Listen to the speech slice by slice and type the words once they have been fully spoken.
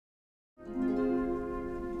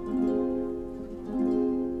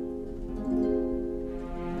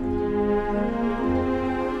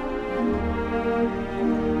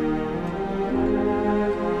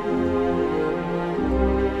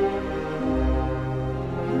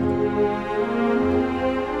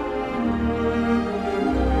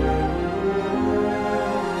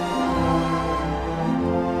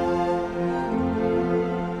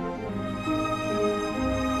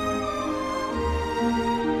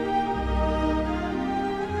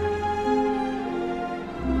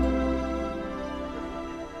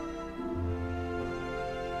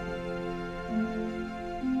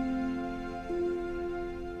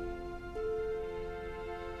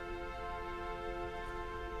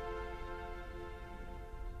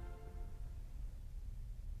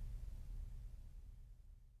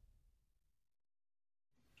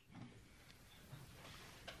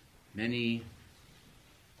Many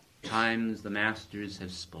times the masters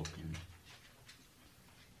have spoken,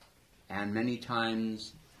 and many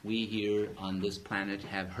times we here on this planet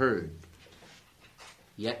have heard,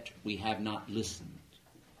 yet we have not listened.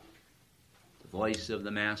 The voice of the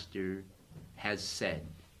Master has said,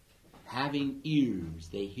 having ears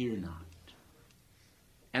they hear not.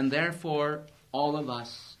 And therefore, all of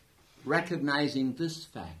us, recognizing this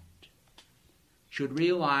fact, should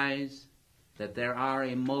realize that there are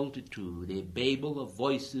a multitude, a babel of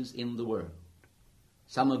voices in the world.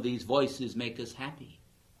 Some of these voices make us happy.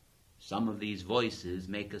 Some of these voices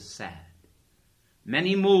make us sad.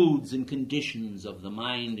 Many moods and conditions of the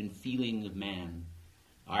mind and feeling of man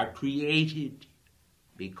are created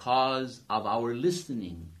because of our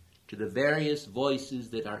listening to the various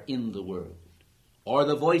voices that are in the world, or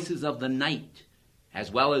the voices of the night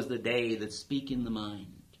as well as the day that speak in the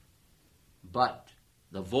mind. But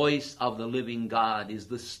the voice of the living God is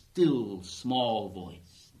the still small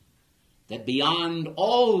voice that beyond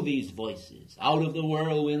all these voices, out of the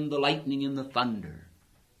whirlwind, the lightning, and the thunder,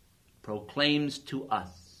 proclaims to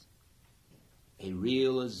us a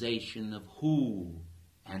realization of who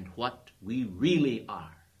and what we really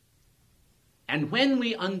are. And when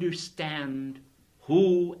we understand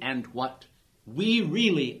who and what we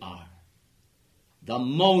really are, the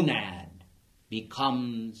monad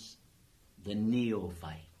becomes the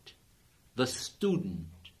neophyte, the student,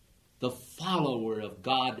 the follower of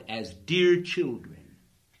God as dear children.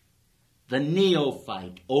 The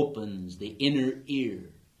neophyte opens the inner ear.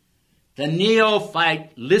 The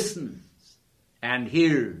neophyte listens and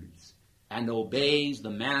hears and obeys the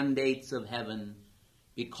mandates of heaven,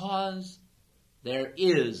 because there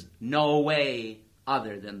is no way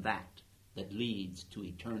other than that leads to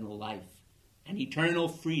eternal life and eternal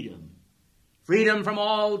freedom. Freedom from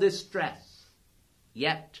all distress.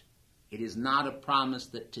 Yet, it is not a promise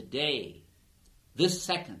that today, this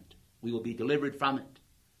second, we will be delivered from it,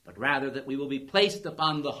 but rather that we will be placed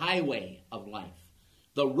upon the highway of life,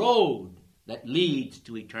 the road that leads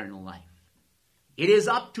to eternal life. It is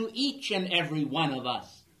up to each and every one of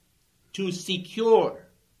us to secure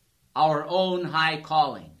our own high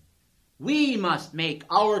calling. We must make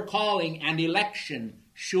our calling and election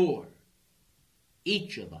sure.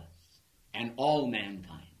 Each of us and all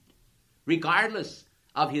mankind, regardless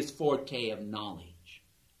of his forte of knowledge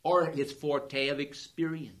or his forte of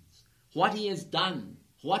experience, what he has done,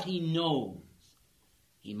 what he knows,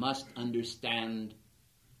 he must understand,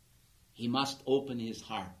 he must open his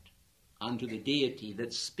heart unto the deity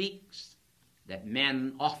that speaks, that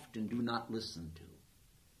men often do not listen to.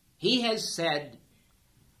 He has said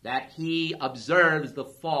that he observes the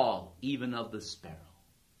fall even of the sparrow.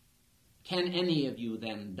 Can any of you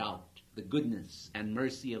then doubt the goodness and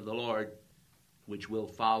mercy of the Lord, which will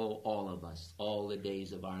follow all of us all the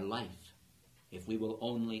days of our life, if we will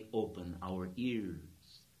only open our ears?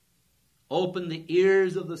 Open the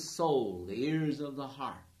ears of the soul, the ears of the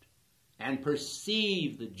heart, and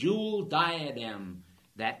perceive the jewel diadem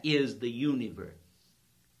that is the universe.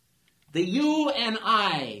 The you and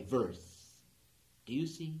I verse. Do you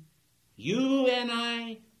see? You and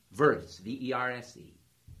I verse, V-E-R-S-E.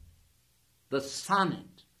 The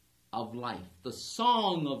sonnet of life, the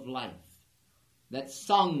song of life that's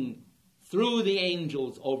sung through the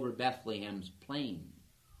angels over Bethlehem's plain,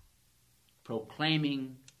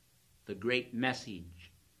 proclaiming the great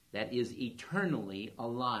message that is eternally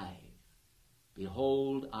alive.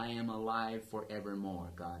 Behold, I am alive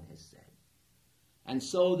forevermore, God has said. And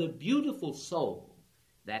so the beautiful soul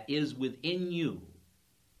that is within you,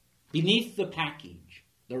 beneath the package,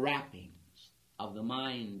 the wrappings of the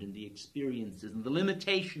mind and the experiences and the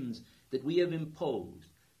limitations that we have imposed,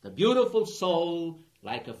 the beautiful soul,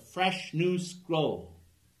 like a fresh new scroll,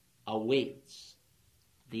 awaits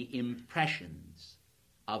the impressions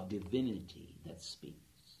of divinity that speaks.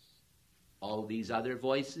 All these other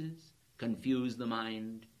voices confuse the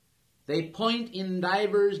mind. They point in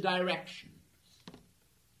divers directions,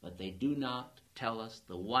 but they do not tell us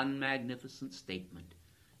the one magnificent statement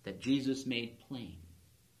that Jesus made plain.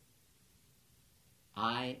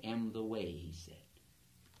 I am the way, he said.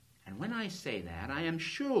 And when I say that, I am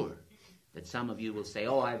sure that some of you will say,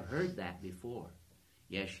 oh, I've heard that before.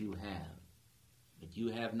 Yes, you have. But you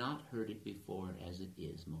have not heard it before as it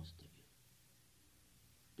is, most of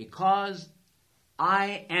you. Because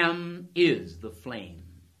I am is the flame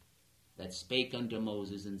that spake unto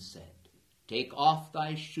Moses and said, take off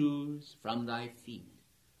thy shoes from thy feet,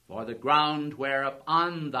 for the ground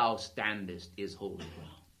whereupon thou standest is holy ground.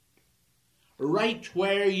 Right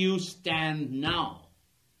where you stand now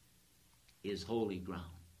is holy ground.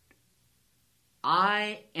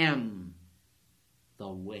 I am the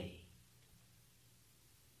way.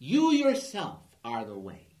 You yourself are the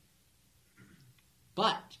way.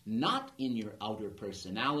 But not in your outer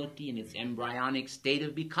personality in its embryonic state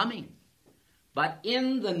of becoming, but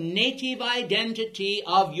in the native identity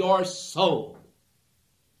of your soul.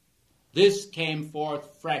 This came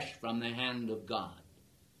forth fresh from the hand of God.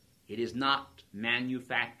 It is not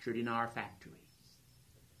manufactured in our factories.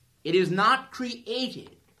 It is not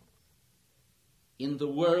created in the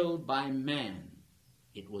world by man.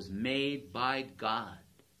 It was made by God.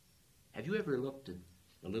 Have you ever looked at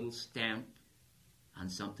the little stamp on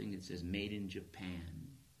something that says made in Japan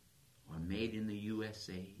or made in the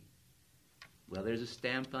USA? Well, there's a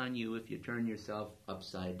stamp on you if you turn yourself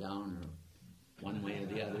upside down or one way or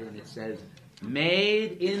the other, and it says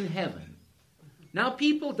made in heaven. Now,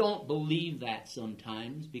 people don't believe that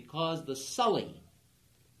sometimes because the sully,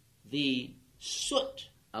 the soot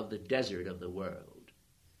of the desert of the world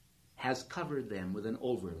has covered them with an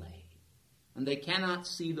overlay, and they cannot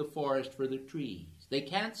see the forest for the trees. They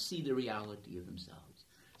can't see the reality of themselves.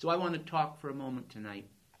 So I want to talk for a moment tonight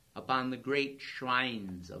upon the great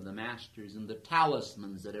shrines of the masters and the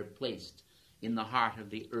talismans that are placed in the heart of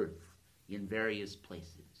the earth in various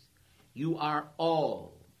places. You are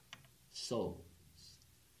all souls,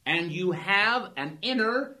 and you have an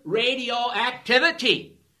inner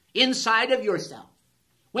radioactivity inside of yourself.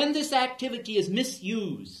 When this activity is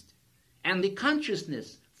misused and the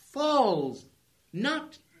consciousness falls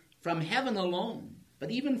not from heaven alone,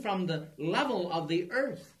 but even from the level of the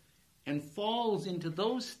earth, and falls into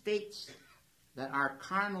those states that are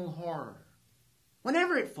carnal horror,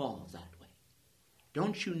 whenever it falls that way,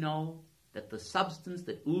 don't you know that the substance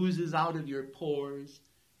that oozes out of your pores,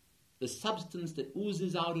 the substance that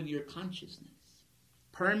oozes out of your consciousness,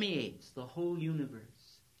 permeates the whole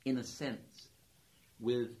universe, in a sense,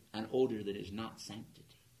 with an odor that is not sanctity?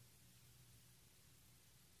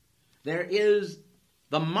 There is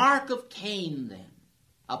the mark of Cain, then,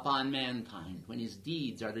 upon mankind, when his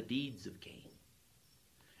deeds are the deeds of Cain.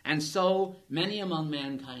 And so, many among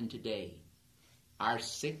mankind today are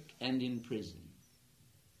sick and in prison,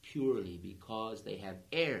 purely because they have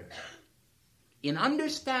erred in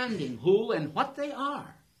understanding who and what they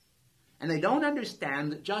are. And they don't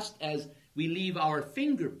understand that just as we leave our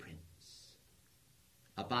fingerprints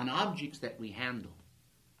upon objects that we handle,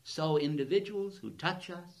 so individuals who touch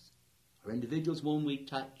us, or individuals whom we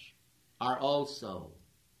touch, are also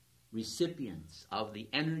recipients of the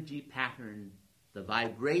energy pattern, the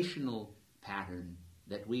vibrational pattern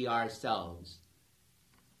that we ourselves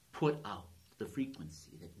put out, the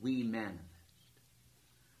frequency that we manifest.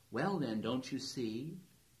 Well then, don't you see,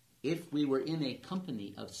 if we were in a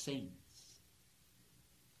company of saints,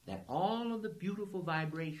 that all of the beautiful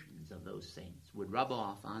vibrations of those saints would rub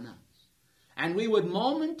off on us, and we would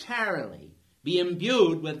momentarily be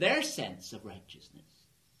imbued with their sense of righteousness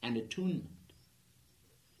and attunement.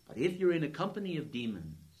 But if you're in a company of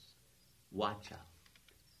demons, watch out.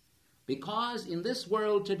 Because in this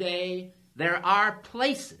world today, there are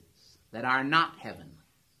places that are not heavenly,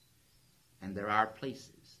 and there are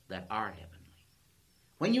places that are heavenly.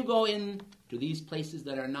 When you go into these places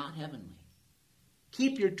that are not heavenly,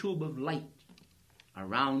 keep your tube of light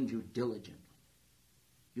around you diligently.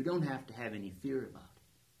 You don't have to have any fear about it.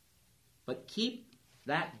 But keep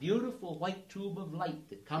that beautiful white tube of light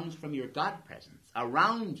that comes from your God presence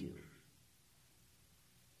around you.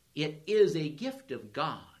 It is a gift of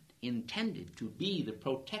God intended to be the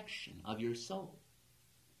protection of your soul.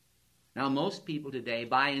 Now, most people today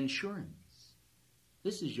buy insurance.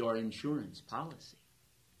 This is your insurance policy.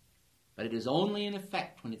 But it is only in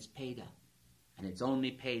effect when it's paid up. And it's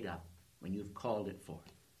only paid up when you've called it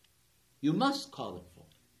forth. You must call it forth.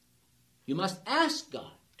 You must ask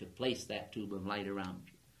God to place that tube of light around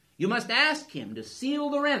you. You must ask Him to seal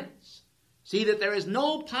the rents. See that there is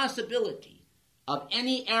no possibility of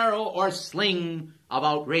any arrow or sling of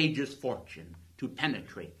outrageous fortune to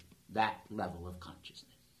penetrate that level of consciousness.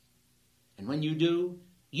 And when you do,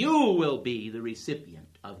 you will be the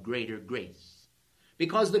recipient of greater grace.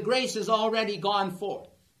 Because the grace has already gone forth.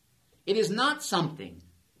 It is not something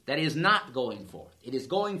that is not going forth. It is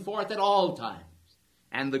going forth at all times.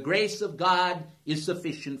 And the grace of God is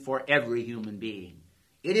sufficient for every human being.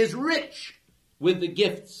 It is rich with the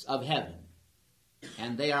gifts of heaven,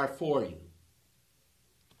 and they are for you.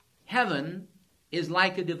 Heaven is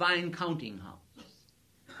like a divine counting house.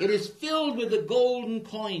 It is filled with the golden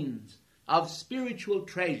coins of spiritual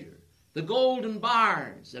treasure, the golden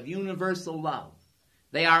bars of universal love.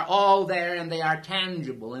 They are all there, and they are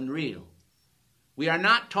tangible and real. We are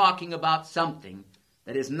not talking about something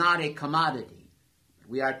that is not a commodity.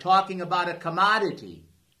 We are talking about a commodity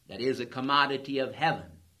that is a commodity of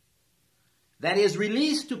heaven. that is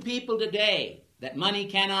released to people today that money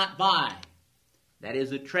cannot buy, that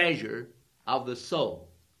is a treasure of the soul.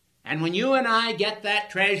 And when you and I get that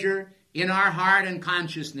treasure in our heart and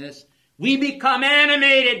consciousness, we become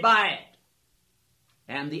animated by it.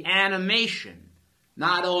 And the animation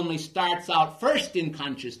not only starts out first in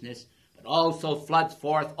consciousness, but also floods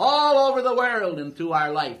forth all over the world and through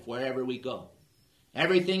our life wherever we go.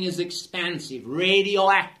 Everything is expansive,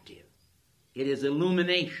 radioactive. It is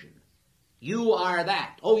illumination. You are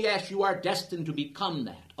that. Oh yes, you are destined to become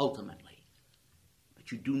that ultimately.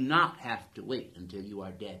 But you do not have to wait until you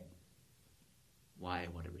are dead. Why,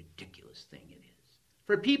 what a ridiculous thing it is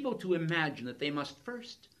for people to imagine that they must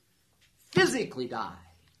first physically die.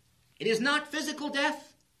 It is not physical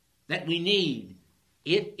death that we need.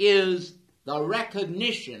 It is the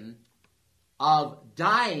recognition of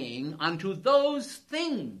dying unto those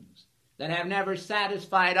things that have never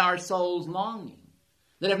satisfied our soul's longing,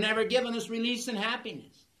 that have never given us release and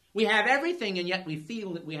happiness. We have everything, and yet we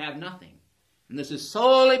feel that we have nothing. And this is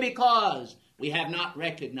solely because we have not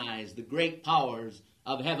recognized the great powers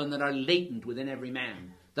of heaven that are latent within every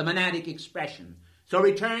man, the monadic expression. So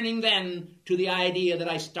returning then to the idea that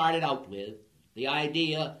I started out with, the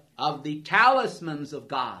idea of the talismans of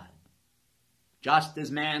God. Just as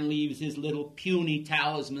man leaves his little puny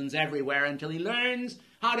talismans everywhere until he learns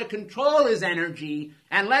how to control his energy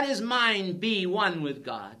and let his mind be one with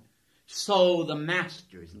God, so the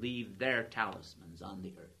masters leave their talismans on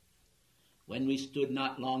the earth. When we stood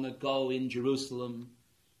not long ago in Jerusalem,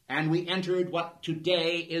 and we entered what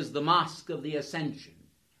today is the Mosque of the Ascension,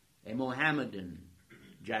 a Mohammedan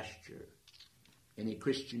gesture in a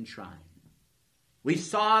Christian shrine, we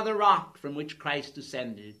saw the rock from which Christ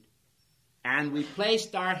ascended, and we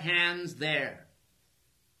placed our hands there,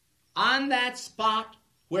 on that spot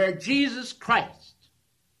where Jesus Christ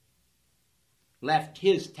left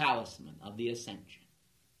his talisman of the ascension.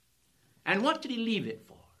 And what did he leave it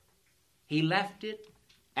for? He left it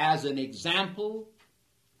as an example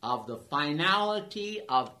of the finality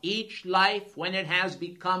of each life when it has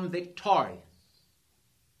become victorious.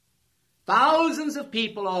 Thousands of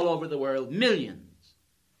people all over the world, millions,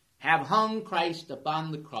 have hung Christ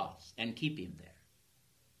upon the cross and keep him there.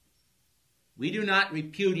 We do not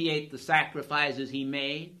repudiate the sacrifices he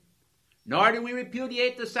made, nor do we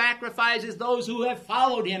repudiate the sacrifices those who have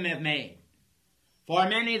followed him have made. For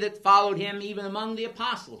many that followed him, even among the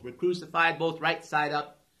apostles, were crucified both right side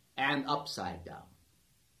up and upside down.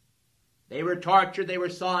 They were tortured, they were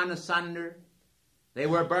sawn asunder, they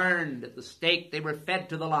were burned at the stake, they were fed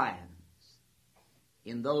to the lions.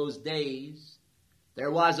 In those days,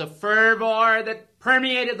 there was a fervor that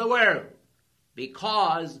permeated the world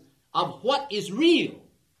because of what is real.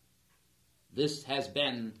 This has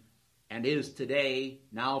been and is today,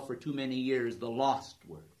 now for too many years, the lost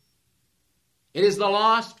word. It is the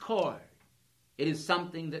lost chord. It is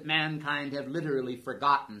something that mankind have literally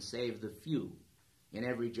forgotten, save the few in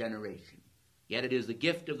every generation. Yet it is the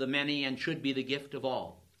gift of the many and should be the gift of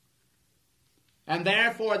all. And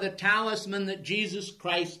therefore the talisman that Jesus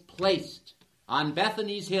Christ placed on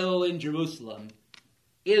Bethany's hill in Jerusalem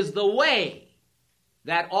is the way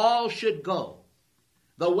that all should go,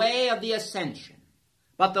 the way of the ascension.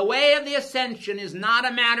 But the way of the ascension is not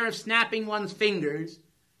a matter of snapping one's fingers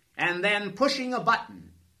and then pushing a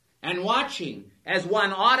button and watching as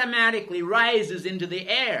one automatically rises into the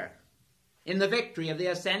air in the victory of the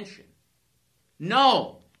ascension.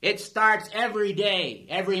 No, it starts every day,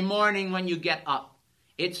 every morning when you get up.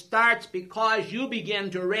 It starts because you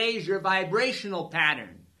begin to raise your vibrational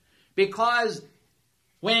pattern. Because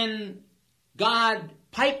when God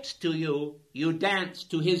pipes to you, you dance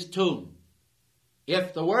to his tune.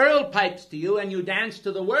 If the world pipes to you and you dance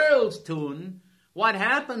to the world's tune, what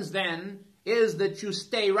happens then is that you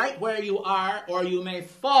stay right where you are, or you may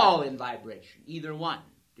fall in vibration, either one,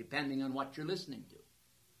 depending on what you're listening to.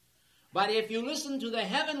 But if you listen to the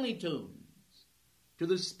heavenly tunes, to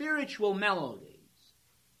the spiritual melodies,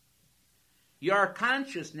 your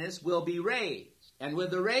consciousness will be raised. And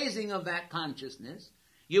with the raising of that consciousness,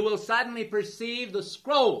 you will suddenly perceive the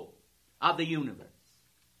scroll of the universe.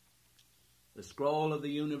 The scroll of the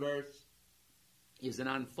universe is an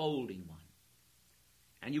unfolding one.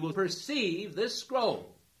 And you will perceive this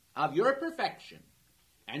scroll of your perfection.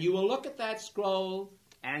 And you will look at that scroll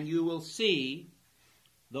and you will see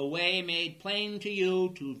the way made plain to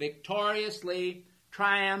you to victoriously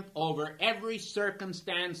triumph over every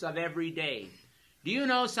circumstance of every day. Do you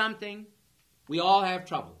know something? We all have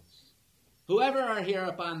troubles. Whoever are here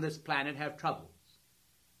upon this planet have troubles.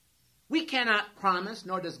 We cannot promise,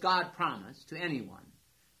 nor does God promise to anyone,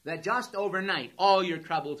 that just overnight all your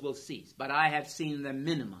troubles will cease. But I have seen them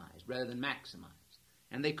minimized, rather than maximized.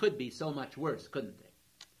 And they could be so much worse, couldn't they?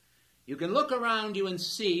 You can look around you and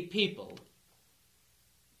see people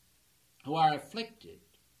who are afflicted,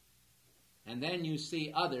 and then you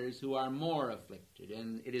see others who are more afflicted,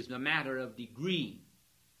 and it is a matter of degree.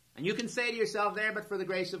 And you can say to yourself, there, but for the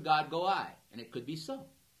grace of God go I. And it could be so.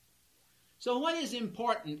 So what is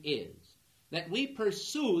important is that we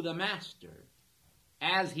pursue the Master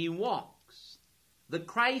as he walks, the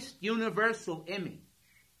Christ universal image,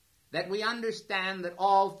 that we understand that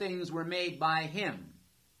all things were made by him,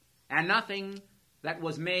 and nothing that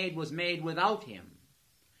was made without him.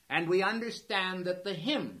 And we understand that the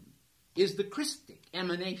hymn is the Christic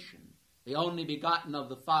emanation, the only begotten of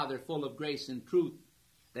the Father, full of grace and truth,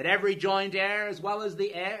 that every joint heir as well as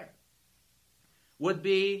the heir would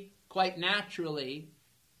be quite naturally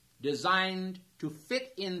designed to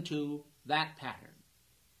fit into that pattern.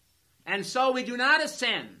 And so we do not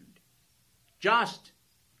ascend just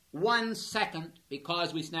 1 second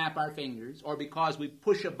because we snap our fingers or because we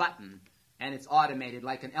push a button and it's automated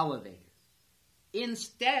like an elevator.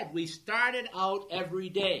 Instead, we started out every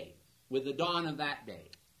day with the dawn of that day.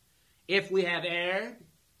 If we have erred,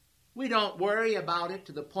 we don't worry about it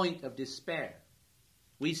to the point of despair.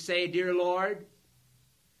 We say, dear Lord,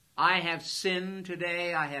 I have sinned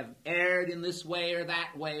today, I have erred in this way or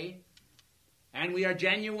that way, and we are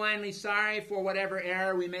genuinely sorry for whatever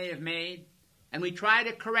error we may have made, and we try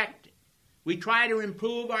to correct it. We try to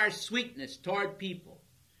improve our sweetness toward people.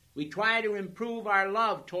 We try to improve our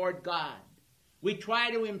love toward God. We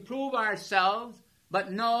try to improve ourselves,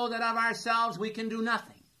 but know that of ourselves we can do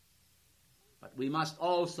nothing. But we must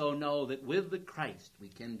also know that with the Christ we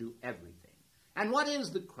can do everything. And what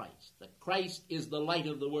is the Christ? The Christ is the light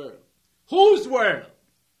of the world. Whose world?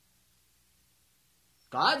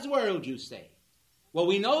 God's world, you say. Well,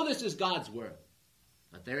 we know this is God's world,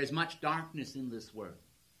 but there is much darkness in this world.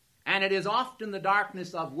 And it is often the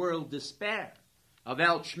darkness of world despair, of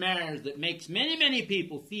Weltschmerz, that makes many, many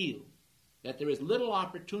people feel that there is little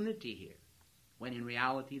opportunity here, when in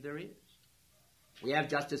reality there is. We have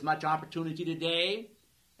just as much opportunity today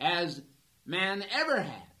as man ever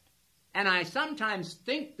had. And I sometimes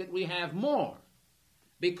think that we have more,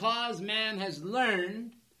 because man has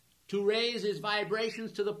learned to raise his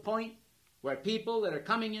vibrations to the point where people that are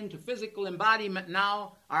coming into physical embodiment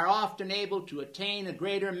now are often able to attain a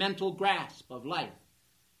greater mental grasp of life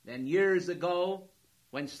than years ago,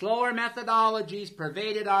 when slower methodologies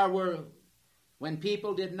pervaded our world, when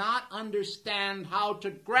people did not understand how to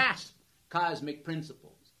grasp cosmic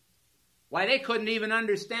principles. Why, they couldn't even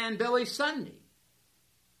understand Billy Sunday.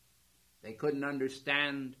 They couldn't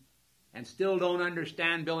understand, and still don't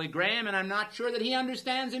understand, Billy Graham, and I'm not sure that he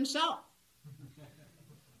understands himself.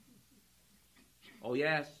 Oh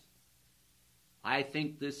yes, I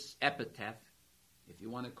think this epitaph, if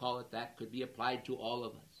you want to call it that, could be applied to all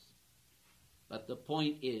of us. But the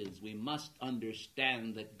point is, we must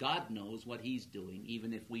understand that God knows what he's doing,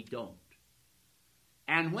 even if we don't.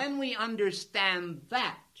 And when we understand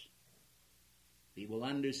that, we will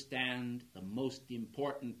understand the most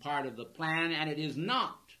important part of the plan, and it is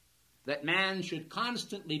not that man should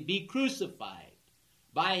constantly be crucified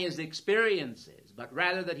by his experiences, but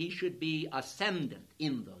rather that he should be ascendant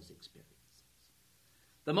in those experiences.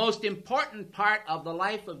 The most important part of the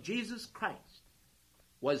life of Jesus Christ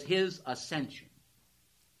was his ascension.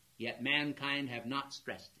 Yet mankind have not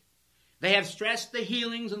stressed it. They have stressed the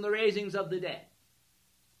healings and the raisings of the dead.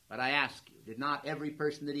 But I ask you, did not every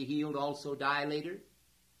person that he healed also die later?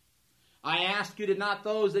 I ask you, did not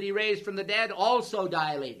those that he raised from the dead also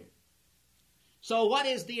die later? So what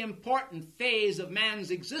is the important phase of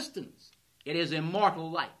man's existence? It is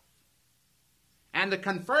immortal life. And the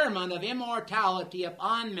conferment of immortality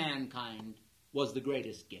upon mankind was the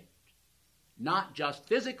greatest gift. Not just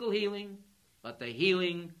physical healing, but the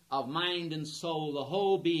healing of mind and soul, the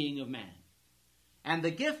whole being of man. And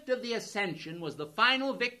the gift of the ascension was the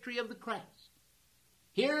final victory of the Christ.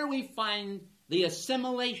 Here we find the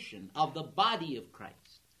assimilation of the body of Christ.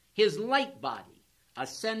 His light body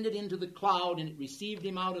ascended into the cloud, and it received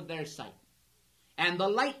him out of their sight. And the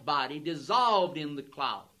light body dissolved in the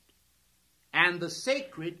cloud. And the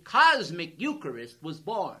sacred cosmic Eucharist was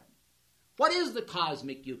born. What is the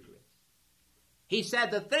cosmic Eucharist? He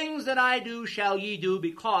said, the things that I do shall ye do,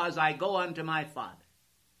 because I go unto my Father.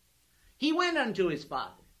 He went unto his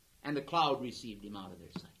Father, and the cloud received him out of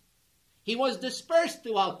their sight. He was dispersed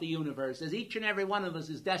throughout the universe, as each and every one of us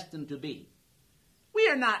is destined to be. We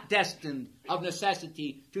are not destined of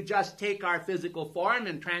necessity to just take our physical form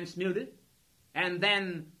and transmute it, and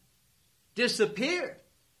then disappear,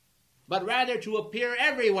 but rather to appear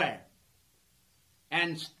everywhere,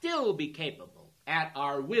 and still be capable at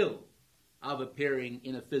our will of appearing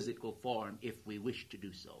in a physical form if we wish to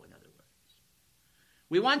do so, in other words.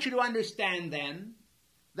 We want you to understand then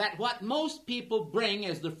that what most people bring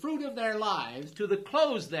as the fruit of their lives to the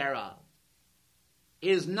close thereof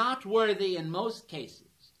is not worthy in most cases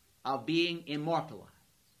of being immortalized.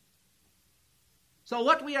 So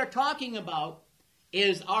what we are talking about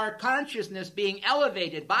is our consciousness being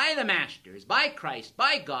elevated by the masters, by Christ,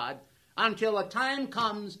 by God, until a time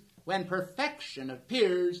comes when perfection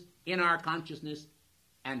appears in our consciousness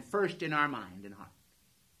and first in our mind and heart.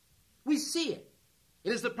 We see it.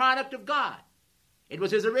 It is the product of God. It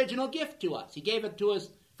was His original gift to us. He gave it to us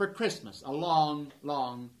for Christmas a long,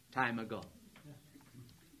 long time ago.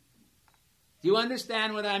 Do you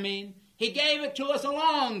understand what I mean? He gave it to us a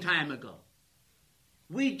long time ago.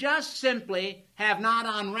 We just simply have not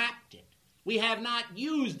unwrapped it. We have not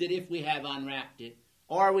used it if we have unwrapped it,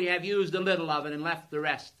 or we have used a little of it and left the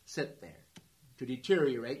rest sit there to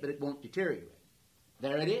deteriorate, but it won't deteriorate.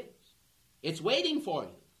 There it is. It's waiting for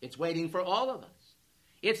you. It's waiting for all of us.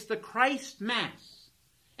 It's the Christ Mass.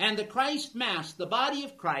 And the Christ Mass, the body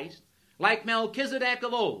of Christ, like Melchizedek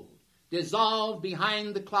of old, dissolved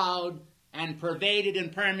behind the cloud and pervaded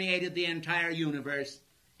and permeated the entire universe.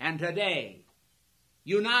 And today,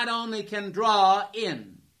 you not only can draw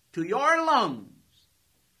in to your lungs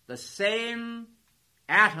the same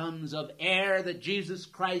atoms of air that Jesus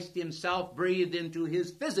Christ Himself breathed into His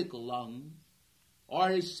physical lungs or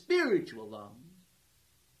His spiritual lungs,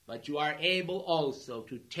 but you are able also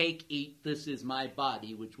to take, eat, this is my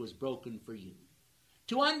body which was broken for you.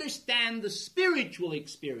 To understand the spiritual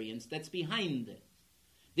experience that's behind this,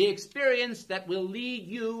 the experience that will lead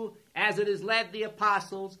you as it has led the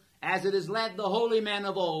apostles, as it has led the holy men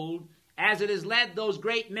of old, as it has led those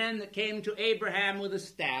great men that came to Abraham with a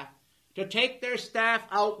staff, to take their staff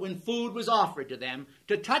out when food was offered to them,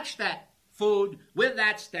 to touch that food with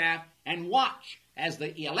that staff and watch as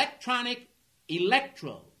the electronic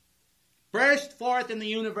electrode burst forth in the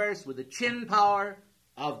universe with the chin power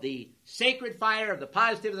of the sacred fire of the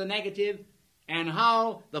positive and the negative, and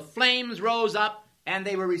how the flames rose up and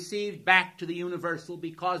they were received back to the universal,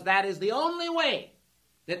 because that is the only way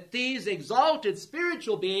that these exalted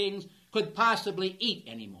spiritual beings could possibly eat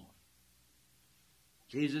anymore.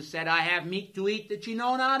 Jesus said, I have meat to eat that ye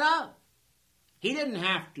know not of. He didn't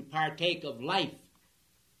have to partake of life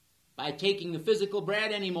by taking the physical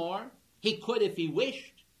bread anymore. He could if he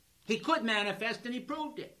wished. He could manifest, and he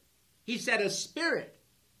proved it. He said, a spirit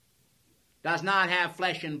does not have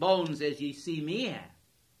flesh and bones as ye see me have.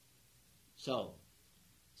 So,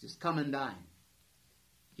 he says, come and dine.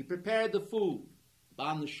 He prepared the food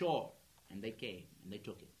on the shore, and they came, and they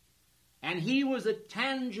took it. And he was a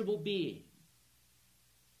tangible being.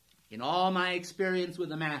 In all my experience with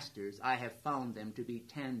the masters, I have found them to be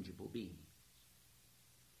tangible beings.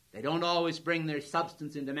 They don't always bring their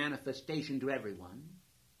substance into manifestation to everyone,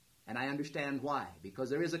 and I understand why, because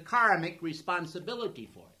there is a karmic responsibility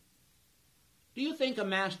for it. Do you think a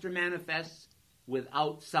master manifests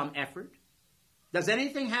without some effort? Does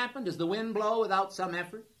anything happen? Does the wind blow without some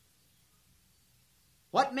effort?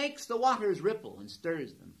 What makes the waters ripple and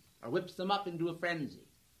stirs them, or whips them up into a frenzy?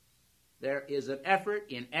 There is an effort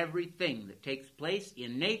in everything that takes place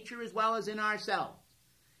in nature as well as in ourselves.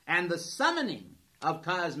 And the summoning of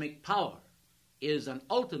cosmic power is an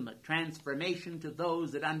ultimate transformation to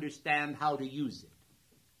those that understand how to use it.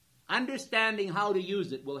 Understanding how to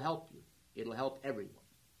use it will help you. It'll help everyone.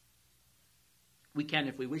 We can,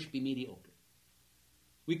 if we wish, be mediocre.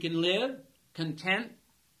 We can live content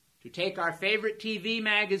to take our favorite TV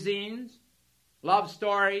magazines, love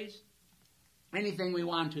stories, anything we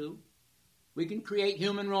want to. We can create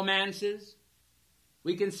human romances.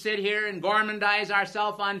 We can sit here and gourmandize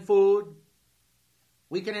ourselves on food.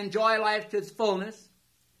 We can enjoy life to its fullness.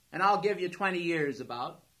 And I'll give you 20 years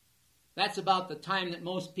about. That's about the time that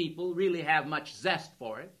most people really have much zest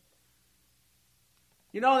for it.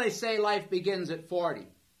 You know, they say life begins at 40.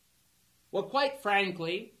 Well, quite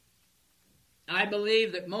frankly, I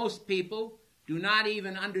believe that most people do not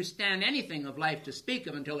even understand anything of life to speak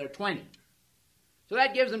of until they're 20. So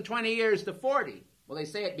that gives them 20 years to 40. Well, they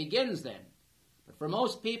say it begins then. But for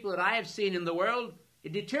most people that I have seen in the world,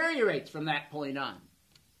 it deteriorates from that point on.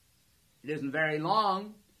 It isn't very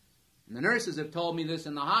long. And the nurses have told me this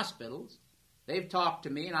in the hospitals. They've talked to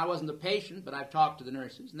me, and I wasn't a patient, but I've talked to the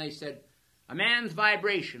nurses, and they said, a man's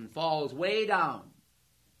vibration falls way down.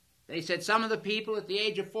 They said some of the people at the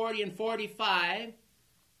age of 40 and 45,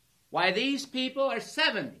 why, these people are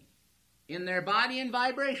 70 in their body and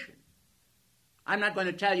vibration. I'm not going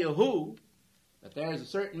to tell you who, but there's a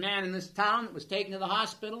certain man in this town that was taken to the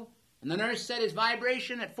hospital, And the nurse said his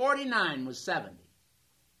vibration at 49 was 70.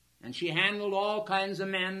 And she handled all kinds of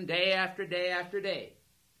men day after day after day.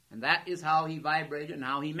 And that is how he vibrated and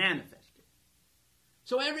how he manifested.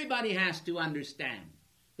 So everybody has to understand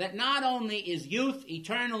that not only is youth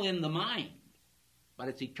eternal in the mind, but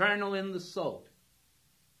it's eternal in the soul.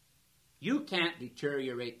 You can't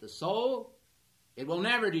deteriorate the soul. It will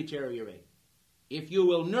never deteriorate if you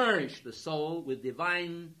will nourish the soul with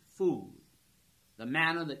divine food, the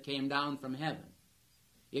manna that came down from heaven.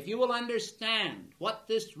 If you will understand what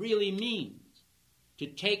this really means to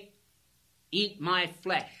eat my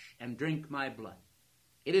flesh and drink my blood.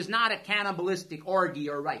 It is not a cannibalistic orgy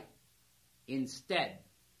or rite. Instead,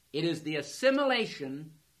 it is the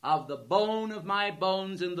assimilation of the bone of my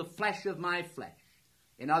bones and the flesh of my flesh.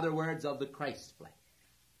 In other words, of the Christ flesh.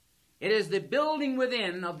 It is the building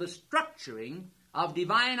within of the structuring of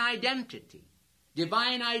divine identity,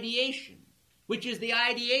 divine ideation, which is the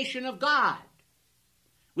ideation of God.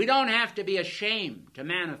 We don't have to be ashamed to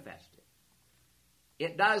manifest it.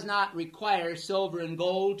 It does not require silver and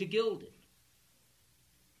gold to gild it.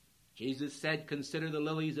 Jesus said, "Consider the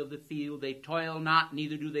lilies of the field, they toil not,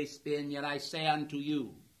 neither do they spin, yet I say unto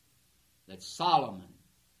you, that Solomon,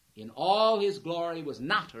 in all his glory, was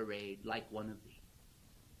not arrayed like one of these."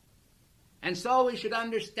 And so we should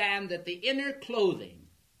understand that the inner clothing,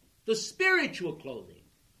 the spiritual clothing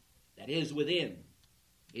that is within,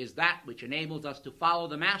 is that which enables us to follow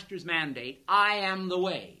the Master's mandate, "I am the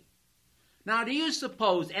way." Now, do you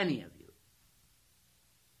suppose any of you,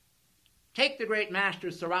 take the great Master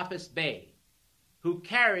Serapis Bey, who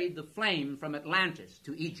carried the flame from Atlantis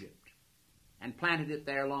to Egypt and planted it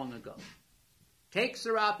there long ago. Take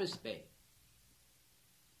Serapis Bey.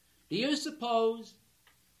 Do you suppose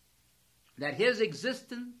that his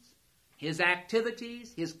existence, his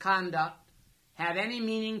activities, his conduct have any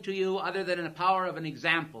meaning to you other than the power of an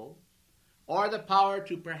example, or the power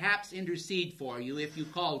to perhaps intercede for you if you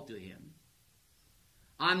called to him,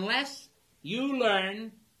 unless you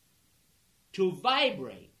learn to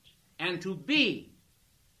vibrate and to be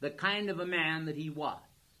the kind of a man that he was?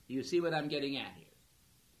 Do you see what I'm getting at here?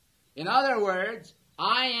 In other words,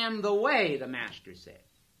 I am the way, the Master said.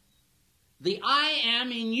 The I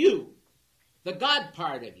am in you, the God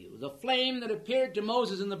part of you, the flame that appeared to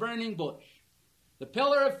Moses in the burning bush, the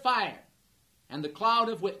pillar of fire, and the cloud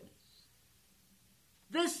of witness.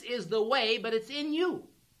 This is the way, but it's in you.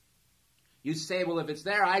 You say, well, if it's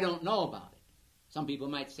there, I don't know about it. Some people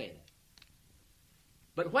might say that.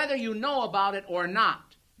 But whether you know about it or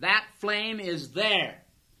not, that flame is there.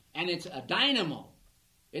 And it's a dynamo.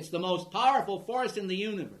 It's the most powerful force in the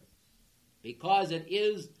universe because it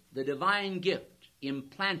is the divine gift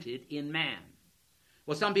implanted in man.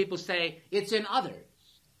 Well, some people say, it's in others,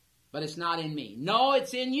 but it's not in me. No,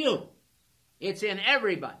 it's in you. It's in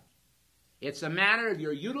everybody. It's a matter of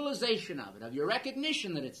your utilization of it, of your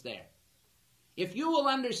recognition that it's there. If you will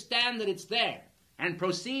understand that it's there and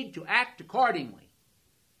proceed to act accordingly,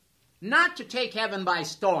 not to take heaven by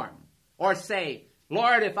storm or say,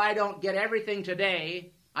 Lord, if I don't get everything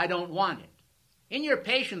today, I don't want it. In your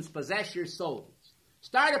patience, possess your souls.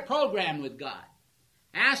 Start a program with God.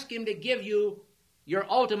 Ask him to give you your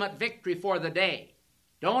ultimate victory for the day.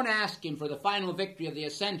 Don't ask him for the final victory of the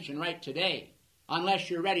ascension right today, unless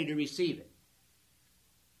you're ready to receive it.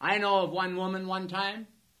 I know of one woman one time,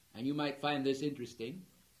 and you might find this interesting.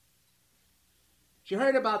 She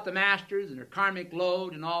heard about the masters and her karmic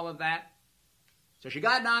load and all of that. So she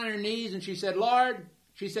got down on her knees and she said, Lord,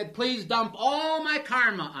 she said, please dump all my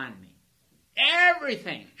karma on me.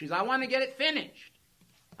 Everything. She said, I want to get it finished.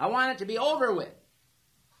 I want it to be over with.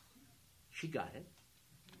 She got it.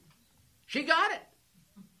 She got it.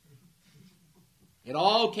 It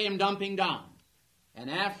all came dumping down. And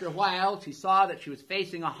after a while, she saw that she was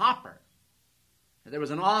facing a hopper. And there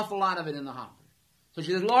was an awful lot of it in the hopper. So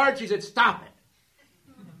she said, Lord, she said, stop it.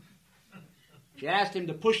 She asked him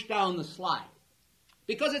to push down the slide.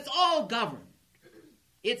 Because it's all governed.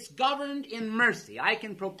 It's governed in mercy. I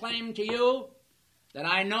can proclaim to you that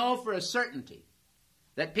I know for a certainty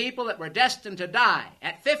that people that were destined to die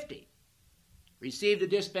at 50 received a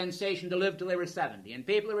dispensation to live till they were 70. And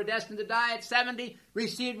people that were destined to die at 70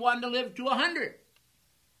 received one to live to 100.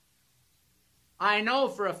 I know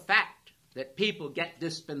for a fact that people get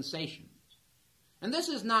dispensations. And this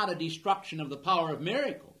is not a destruction of the power of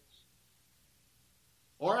miracles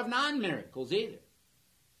or of non-miracles either.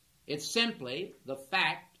 It's simply the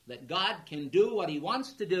fact that God can do what he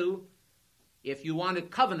wants to do if you want to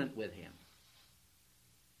covenant with him.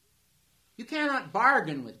 You cannot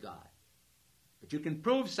bargain with God, but you can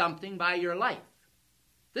prove something by your life.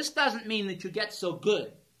 This doesn't mean that you get so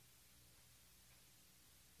good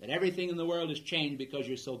that everything in the world has changed because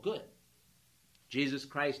you're so good. Jesus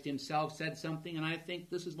Christ himself said something, and I think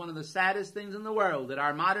this is one of the saddest things in the world, that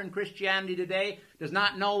our modern Christianity today does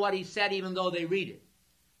not know what he said even though they read it.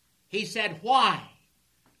 He said, "Why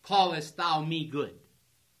callest thou me good?"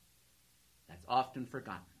 That's often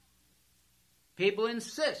forgotten. People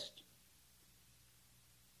insist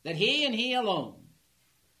that he and he alone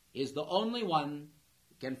is the only one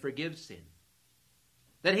who can forgive sin.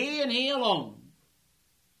 That he and he alone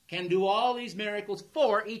can do all these miracles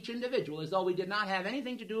for each individual, as though we did not have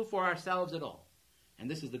anything to do for ourselves at all.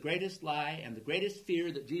 And this is the greatest lie and the greatest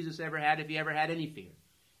fear that Jesus ever had, if he ever had any fear.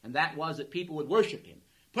 And that was that people would worship him.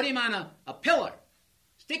 Put him on a pillar.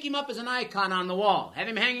 Stick him up as an icon on the wall. Have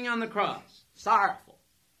him hanging on the cross. Sorrowful.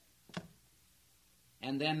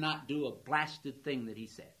 And then not do a blasted thing that he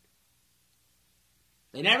said.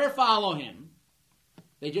 They never follow him.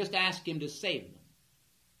 They just ask him to save them.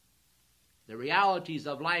 The realities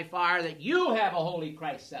of life are that you have a holy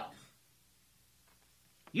Christ self.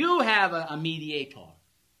 You have a mediator.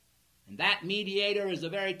 And that mediator is a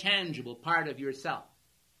very tangible part of yourself.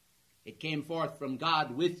 It came forth from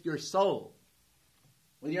God with your soul,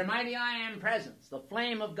 with your mighty I am presence, the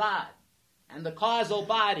flame of God, and the causal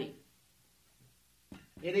body.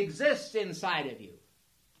 It exists inside of you.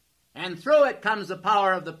 And through it comes the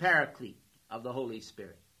power of the Paraclete, of the Holy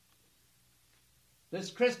Spirit. This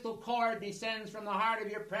crystal cord descends from the heart of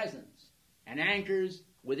your presence and anchors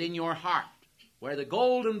within your heart, where the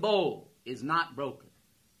golden bowl is not broken,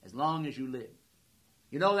 as long as you live.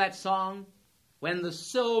 You know that song? When the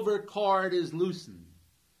silver cord is loosened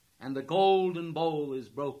and the golden bowl is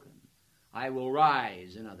broken, I will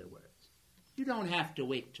rise, in other words. You don't have to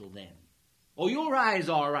wait till then. Oh, you'll rise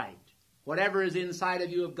all right. Whatever is inside of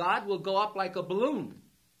you of God will go up like a balloon.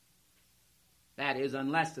 That is,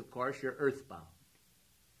 unless, of course, you're earthbound.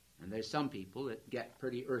 And there's some people that get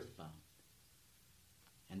pretty earthbound.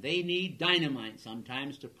 And they need dynamite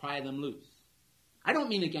sometimes to pry them loose. I don't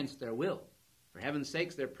mean against their will. For heaven's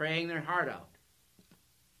sakes, they're praying their heart out.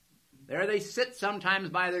 There they sit sometimes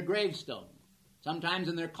by their gravestone, sometimes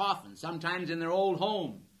in their coffin, sometimes in their old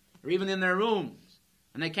home, or even in their rooms.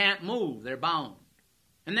 And they can't move. They're bound.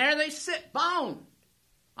 And there they sit, bound,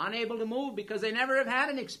 unable to move because they never have had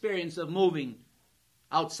an experience of moving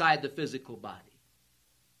outside the physical body.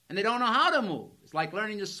 And they don't know how to move. It's like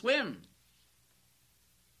learning to swim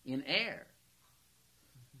in air.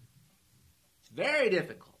 It's very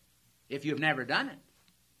difficult if you've never done it.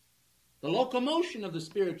 The locomotion of the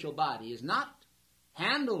spiritual body is not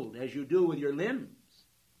handled as you do with your limbs.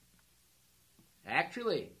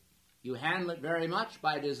 Actually, you handle it very much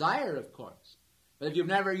by desire, of course. But if you've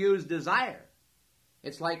never used desire,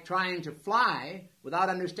 it's like trying to fly without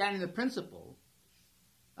understanding the principle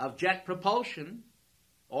of jet propulsion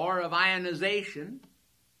or of ionization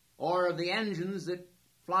or of the engines that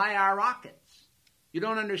fly our rockets. You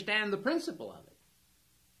don't understand the principle of it.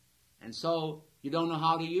 And so you don't know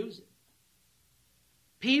how to use it.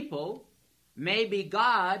 People may be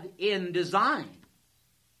God in design,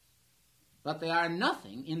 but they are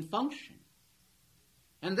nothing in function.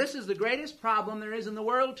 And this is the greatest problem there is in the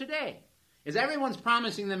world today, is everyone's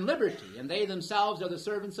promising them liberty, and they themselves are the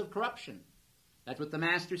servants of corruption. That's what the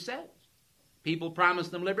Master says. People promise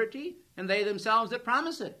them liberty, and they themselves that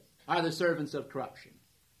promise it are the servants of corruption.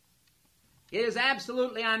 It is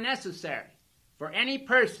absolutely unnecessary for any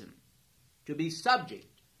person to be subject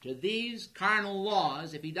to these carnal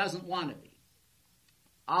laws if he doesn't want to be.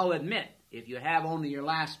 I'll admit, if you have only your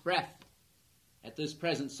last breath at this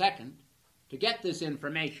present second to get this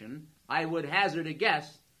information, I would hazard a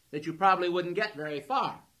guess that you probably wouldn't get very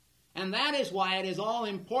far. And that is why it is all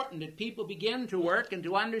important that people begin to work and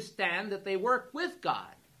to understand that they work with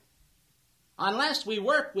God. Unless we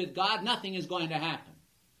work with God, nothing is going to happen.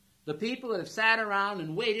 The people that have sat around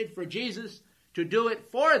and waited for Jesus to do it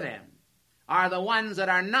for them are the ones that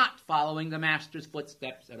are not following the Master's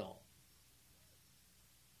footsteps at all.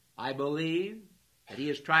 I believe that he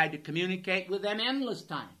has tried to communicate with them endless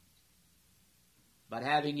times. But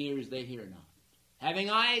having ears, they hear not.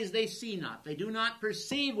 Having eyes, they see not. They do not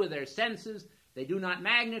perceive with their senses. They do not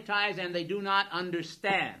magnetize, and they do not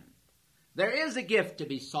understand. There is a gift to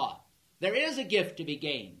be sought. There is a gift to be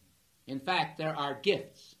gained. In fact, there are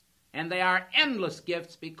gifts. And they are endless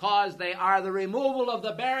gifts because they are the removal of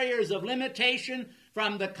the barriers of limitation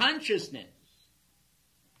from the consciousness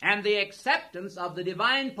and the acceptance of the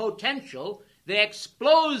divine potential, the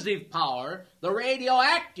explosive power, the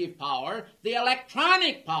radioactive power, the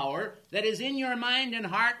electronic power that is in your mind and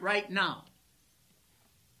heart right now.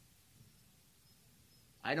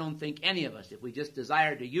 I don't think any of us, if we just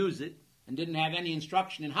desired to use it and didn't have any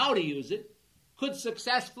instruction in how to use it, could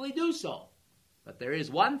successfully do so. But there is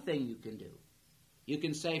one thing you can do. You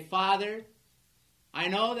can say, Father, I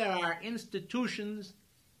know there are institutions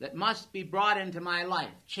that must be brought into my life,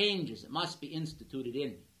 changes that must be instituted in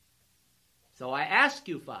me. So I ask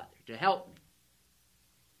you, Father, to help me.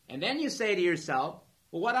 And then you say to yourself,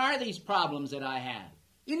 well, what are these problems that I have?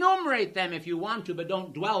 Enumerate them if you want to, but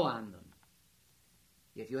don't dwell on them.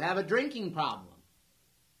 If you have a drinking problem,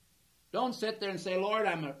 don't sit there and say, Lord,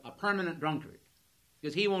 I'm a permanent drunkard,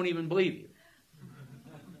 because he won't even believe you.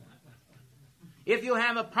 If you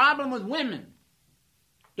have a problem with women,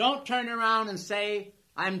 don't turn around and say,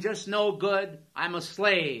 I'm just no good, I'm a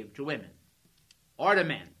slave to women or to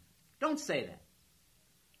men. Don't say that.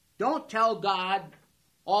 Don't tell God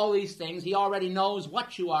all these things. He already knows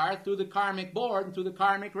what you are through the karmic board and through the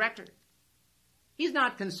karmic record. He's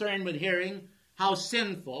not concerned with hearing how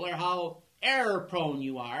sinful or how error-prone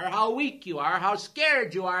you are, or how weak you are, how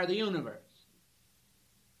scared you are of the universe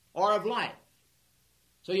or of life.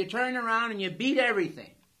 So you turn around and you beat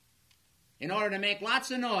everything in order to make lots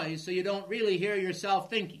of noise so you don't really hear yourself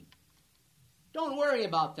thinking. Don't worry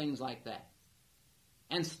about things like that.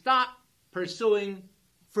 And stop pursuing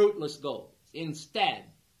fruitless goals. Instead,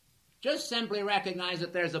 just simply recognize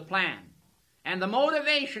that there's a plan. And the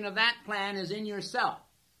motivation of that plan is in yourself.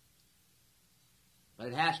 But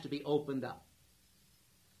it has to be opened up.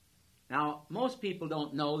 Now, most people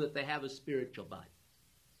don't know that they have a spiritual body.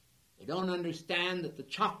 They don't understand that the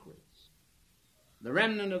chakras, the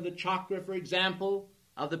remnant of the chakra, for example,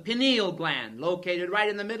 of the pineal gland located right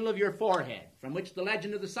in the middle of your forehead, from which the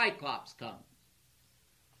legend of the Cyclops comes.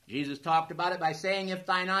 Jesus talked about it by saying, if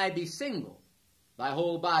thine eye be single, thy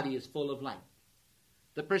whole body is full of light.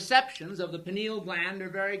 The perceptions of the pineal gland are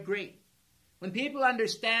very great. When people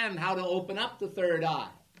understand how to open up the third eye,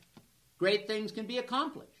 great things can be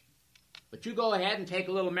accomplished. But you go ahead and take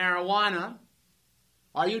a little marijuana,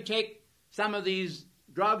 or you take some of these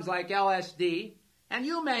drugs like LSD, and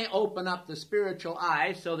you may open up the spiritual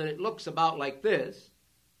eye so that it looks about like this,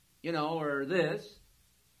 or this.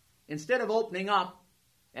 Instead of opening up,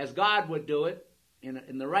 as God would do it,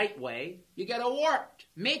 in the right way, you get a warped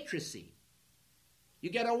matrices.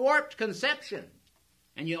 You get a warped conception.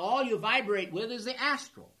 And all you vibrate with is the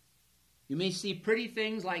astral. You may see pretty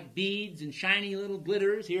things like beads and shiny little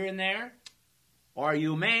glitters here and there, or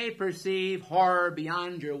you may perceive horror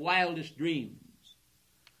beyond your wildest dreams.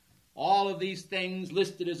 All of these things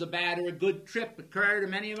listed as a bad or a good trip occur to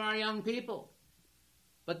many of our young people.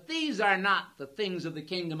 But these are not the things of the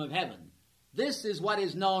kingdom of heaven. This is what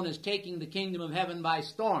is known as taking the kingdom of heaven by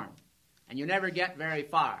storm, and you never get very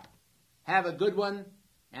far. Have a good one,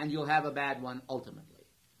 and you'll have a bad one ultimately.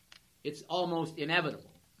 It's almost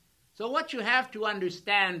inevitable. So what you have to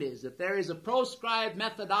understand is that there is a proscribed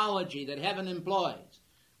methodology that heaven employs,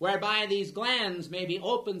 whereby these glands may be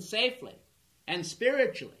opened safely and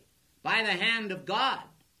spiritually by the hand of God,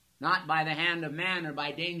 not by the hand of man or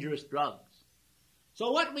by dangerous drugs.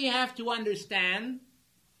 So what we have to understand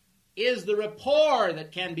is the rapport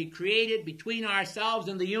that can be created between ourselves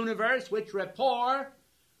and the universe, which rapport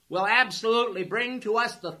will absolutely bring to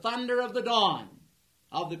us the thunder of the dawn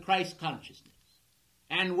of the Christ consciousness.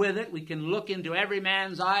 And with it, we can look into every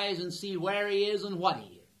man's eyes and see where he is and what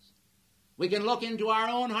he is. We can look into our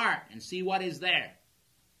own heart and see what is there.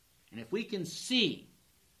 And if we can see,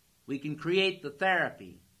 we can create the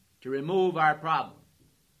therapy to remove our problem.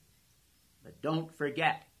 But don't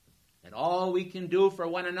forget that all we can do for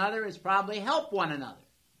one another is probably help one another.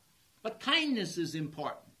 But kindness is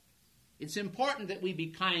important. It's important that we be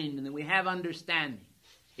kind and that we have understanding.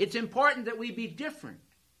 It's important that we be different.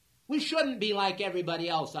 We shouldn't be like everybody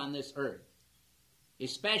else on this earth,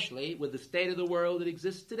 especially with the state of the world that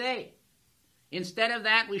exists today. Instead of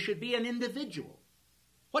that, we should be an individual.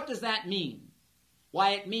 What does that mean?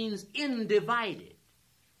 Why, it means individed.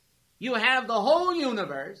 You have the whole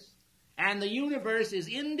universe, and the universe is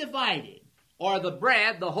individed, or the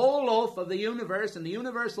bread, the whole loaf of the universe and the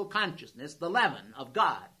universal consciousness, the leaven of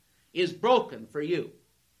God, is broken for you.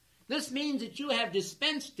 This means that you have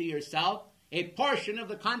dispensed to yourself a portion of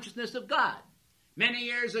the consciousness of God. Many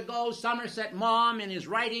years ago, Somerset Maugham, in his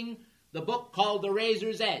writing the book called The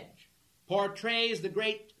Razor's Edge, portrays the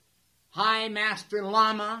great High Master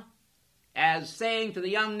Lama as saying to the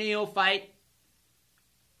young neophyte,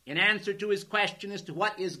 in answer to his question as to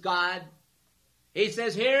what is God, he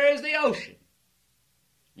says, here is the ocean.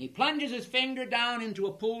 And he plunges his finger down into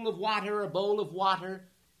a pool of water, a bowl of water,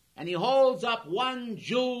 and he holds up one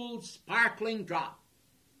jeweled, sparkling drop.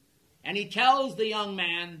 And he tells the young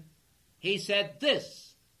man, he said,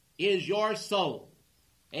 this is your soul,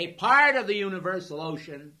 a part of the universal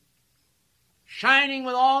ocean, shining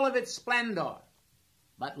with all of its splendor,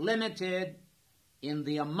 but limited in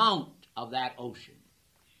the amount of that ocean,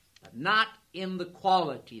 but not in the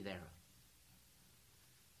quality thereof.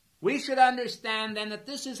 We should understand then that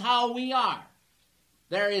this is how we are.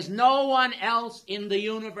 There is no one else in the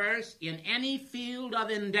universe, in any field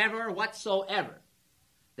of endeavor whatsoever,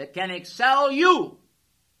 that can excel you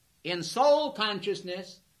in soul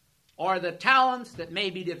consciousness or the talents that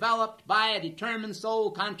may be developed by a determined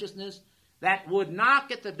soul consciousness that would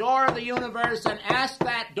knock at the door of the universe and ask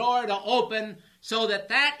that door to open so that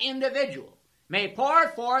that individual may pour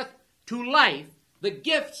forth to life the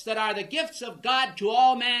gifts that are the gifts of God to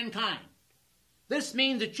all mankind. This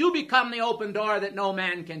means that you become the open door that no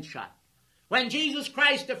man can shut. When Jesus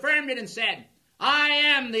Christ affirmed it and said, I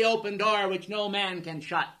am the open door which no man can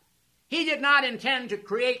shut, he did not intend to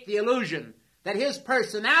create the illusion that his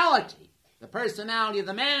personality, the personality of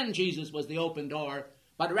the man Jesus, was the open door,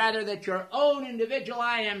 but rather that your own individual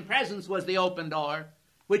I am presence was the open door,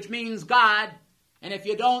 which means God. And if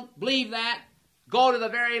you don't believe that, go to the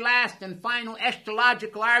very last and final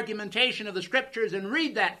eschatological argumentation of the Scriptures and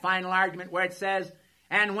read that final argument where it says,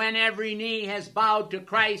 and when every knee has bowed to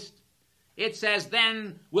Christ, it says,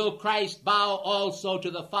 then will Christ bow also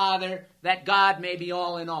to the Father, that God may be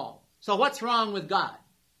all in all. So what's wrong with God?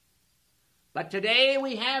 But today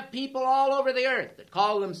we have people all over the earth that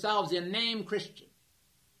call themselves in name Christian.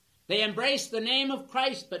 They embrace the name of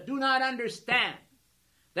Christ but do not understand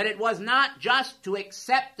that it was not just to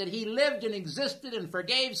accept that he lived and existed and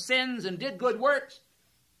forgave sins and did good works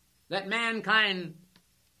that mankind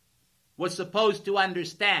was supposed to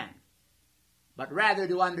understand, but rather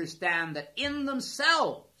to understand that in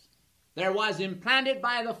themselves there was implanted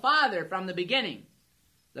by the Father from the beginning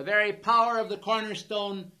the very power of the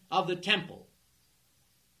cornerstone of the temple.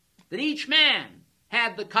 That each man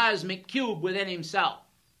had the cosmic cube within himself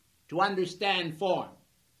to understand form.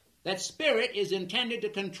 That spirit is intended to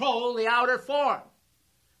control the outer form.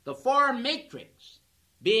 The form matrix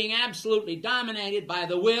being absolutely dominated by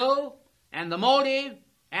the will and the motive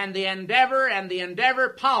and the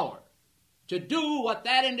endeavor power to do what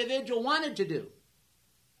that individual wanted to do.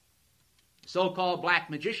 So-called black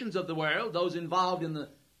magicians of the world, those involved in the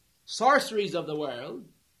sorceries of the world,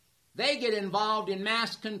 they get involved in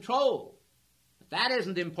mass control. But that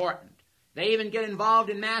isn't important. They even get involved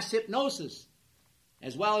in mass hypnosis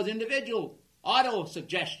as well as individual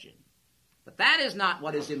auto-suggestion. But that is not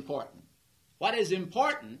what is important. What is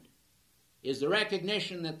important is the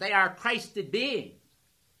recognition that they are Christed beings.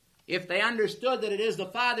 If they understood that it is the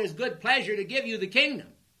Father's good pleasure to give you the kingdom,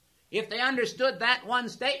 if they understood that one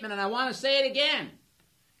statement, and I want to say it again,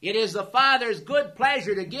 it is the Father's good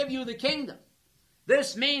pleasure to give you the kingdom.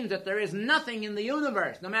 This means that there is nothing in the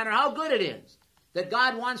universe, no matter how good it is, that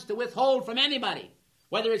God wants to withhold from anybody,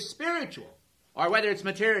 whether it's spiritual or whether it's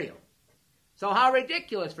material. So how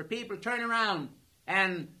ridiculous for people to turn around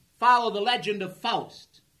and follow the legend of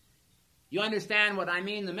Faust. You understand what I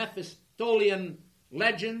mean, the Mephistolian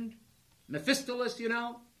legend? Mephistolus, you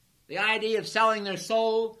know? The idea of selling their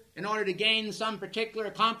soul in order to gain some particular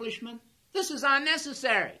accomplishment. This is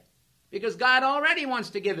unnecessary because God already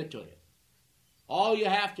wants to give it to you. All you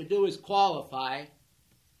have to do is qualify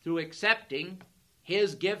through accepting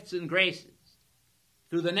his gifts and graces,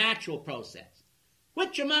 through the natural process.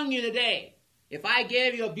 Which among you today, if I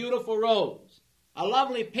gave you a beautiful rose, a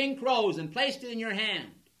lovely pink rose, and placed it in your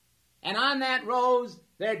hand, and on that rose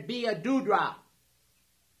there'd be a dewdrop,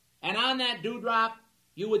 and on that dewdrop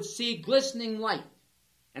you would see glistening light,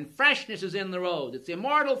 and freshness is in the rose. It's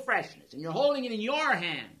immortal freshness, and you're holding it in your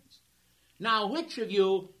hands. Now, which of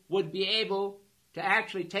you would be able to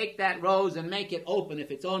actually take that rose and make it open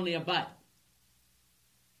if it's only a bud?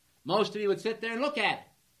 Most of you would sit there and look at it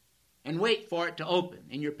and wait for it to open,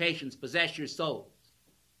 and your patience possess your souls.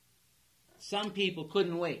 Some people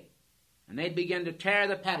couldn't wait, and they'd begin to tear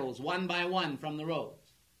the petals one by one from the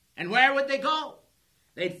rose. And where would they go?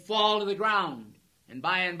 They'd fall to the ground, and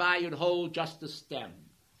by you'd hold just a stem,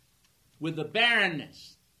 with the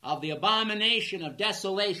barrenness of the abomination of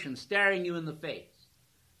desolation staring you in the face.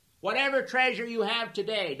 Whatever treasure you have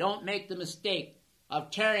today, don't make the mistake of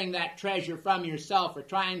tearing that treasure from yourself or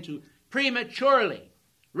trying to prematurely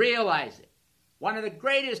realize it. One of the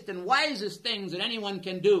greatest and wisest things that anyone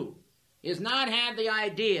can do is not have the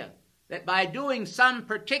idea that by doing some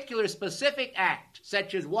particular specific act,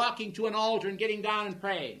 such as walking to an altar and getting down and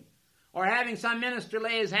praying, or having some minister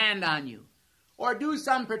lay his hand on you, or do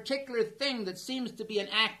some particular thing that seems to be an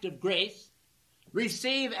act of grace,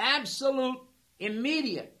 receive absolute,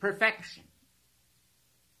 immediate perfection.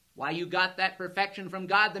 Why, you got that perfection from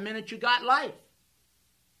God the minute you got life.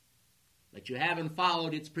 But you haven't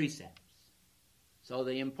followed its precepts. So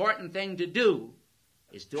the important thing to do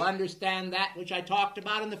is to understand that which I talked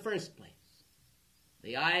about in the first place.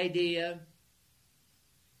 The idea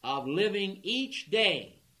of living each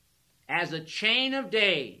day as a chain of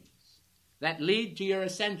days that lead to your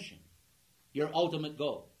ascension, your ultimate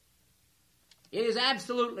goal. It is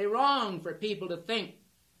absolutely wrong for people to think,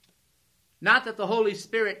 not that the Holy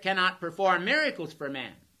Spirit cannot perform miracles for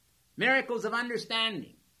man, miracles of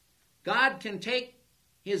understanding. God can take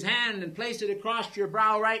His hand and place it across your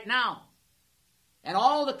brow right now, and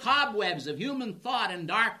all the cobwebs of human thought and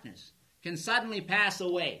darkness can suddenly pass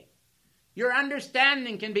away. Your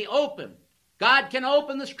understanding can be opened. God can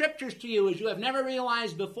open the Scriptures to you as you have never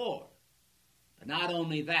realized before. But not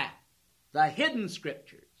only that, the hidden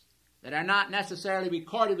Scriptures that are not necessarily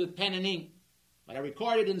recorded with pen and ink, but are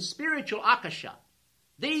recorded in spiritual akasha,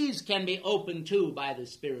 these can be opened too by the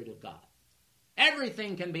Spirit of God.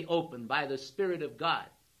 Everything can be opened by the Spirit of God.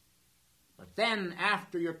 But then,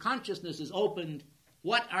 after your consciousness is opened,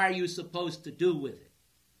 what are you supposed to do with it?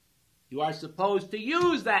 You are supposed to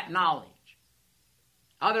use that knowledge.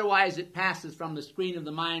 Otherwise, it passes from the screen of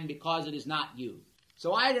the mind because it is not used.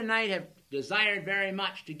 So I tonight have desired very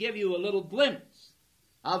much to give you a little glimpse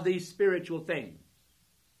of these spiritual things,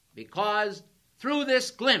 because through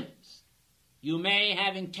this glimpse, you may,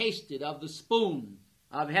 having tasted of the spoon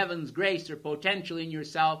of heaven's grace or potential in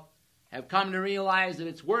yourself, have come to realize that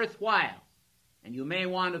it's worthwhile, and you may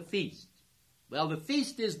want a feast. Well, the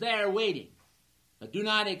feast is there waiting, but do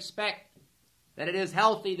not expect that it is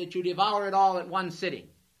healthy that you devour it all at one sitting.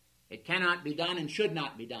 It cannot be done and should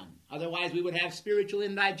not be done. Otherwise, we would have spiritual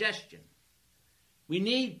indigestion. We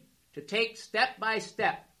need to take step by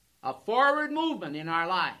step a forward movement in our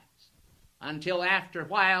lives until after a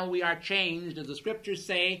while we are changed, as the Scriptures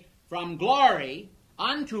say, from glory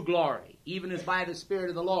unto glory, even as by the Spirit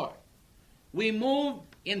of the Lord. We move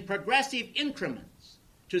in progressive increments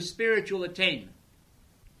to spiritual attainment.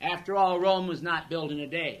 After all, Rome was not built in a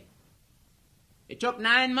day. It took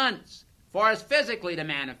 9 months for us physically to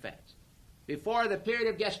manifest before the period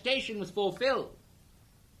of gestation was fulfilled.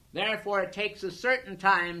 Therefore, it takes a certain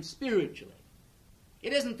time spiritually.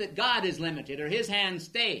 It isn't that God is limited or His hand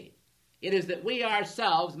stayed. It is that we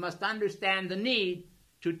ourselves must understand the need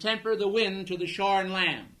to temper the wind to the shorn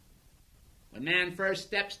lamb. When man first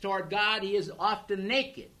steps toward God, he is often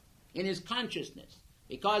naked in his consciousness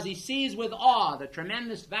because he sees with awe the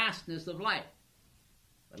tremendous vastness of life.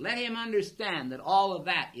 But let him understand that all of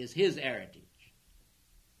that is his heritage.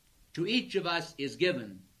 To each of us is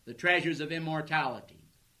given the treasures of immortality.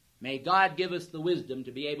 May God give us the wisdom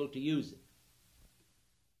to be able to use it.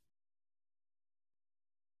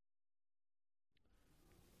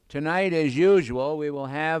 Tonight, as usual, we will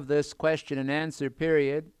have this question and answer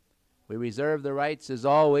period. We reserve the rights, as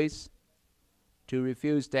always, to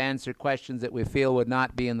refuse to answer questions that we feel would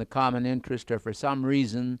not be in the common interest, or for some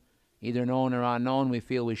reason, either known or unknown, we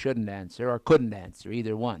feel we shouldn't answer or couldn't answer,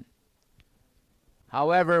 either one.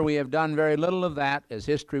 However, we have done very little of that, as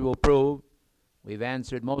history will prove. We've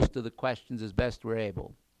answered most of the questions as best we're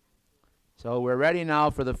able. So we're ready now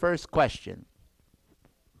for the first question.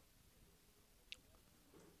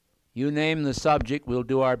 You name the subject, we'll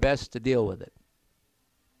do our best to deal with it.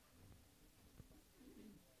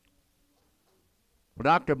 Well,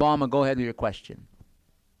 Dr. Balma, go ahead with your question.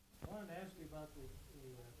 I wanted to ask you about the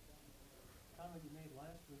comment you made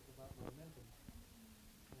last week about momentum.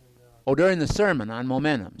 And, during the sermon on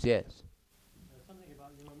momentums, yes. Something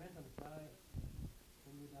about your momentums die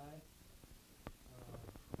when you die.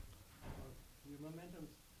 Your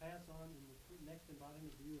momentums pass on in the next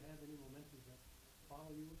embodiment. Do you have any momentums that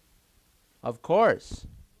follow you? Of course.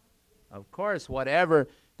 Of course, whatever.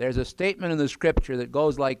 There's a statement in the Scripture that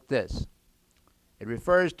goes like this. It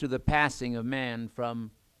refers to the passing of man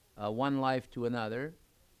from one life to another.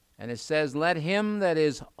 And it says, let him that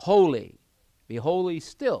is holy be holy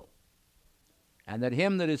still, and let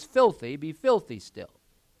him that is filthy be filthy still.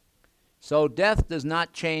 So death does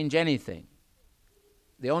not change anything.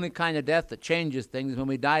 The only kind of death that changes things is when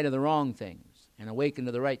we die to the wrong things and awaken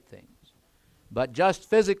to the right things. But just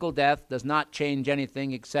physical death does not change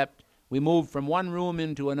anything except we move from one room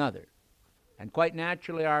into another. And quite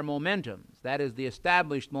naturally our momentums, that is the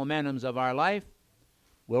established momentums of our life,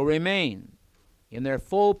 will remain in their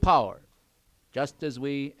full power, just as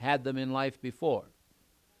we had them in life before.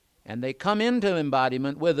 And they come into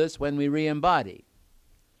embodiment with us when we re-embody.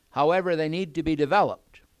 However, they need to be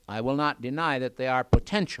developed. I will not deny that they are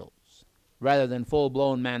potentials rather than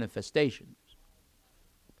full-blown manifestations.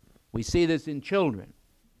 We see this in children.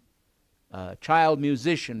 A child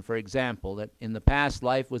musician, for example, that in the past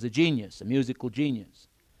life was a genius, a musical genius,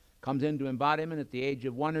 comes into embodiment at the age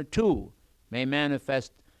of 1 or 2, may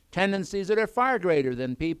manifest tendencies that are far greater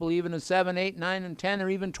than people even of 7, 8, 9, and 10, or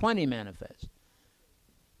even 20 manifest.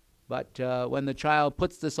 But when the child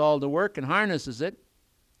puts this all to work and harnesses it,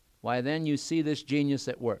 why then you see this genius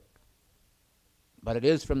at work. But it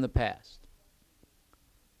is from the past.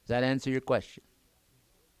 Does that answer your question?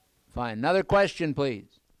 Fine. Another question,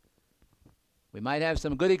 please. We might have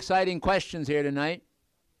some good, exciting questions here tonight.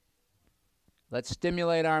 Let's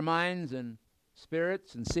stimulate our minds and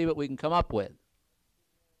spirits and see what we can come up with.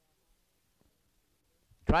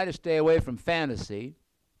 Try to stay away from fantasy.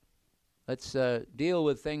 Let's deal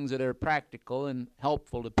with things that are practical and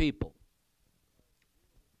helpful to people.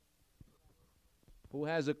 Who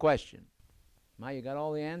has a question? Ma, you got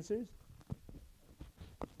all the answers?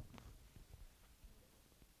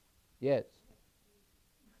 Yes.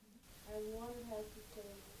 And one has to say,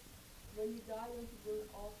 when you die, don't you burn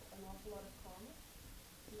off an awful lot of karma?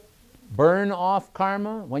 Burn off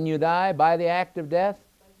karma when you die by the act of death?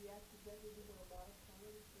 By the act of death, you do a lot of karma,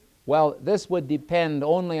 you see? Well, this would depend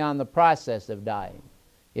only on the process of dying.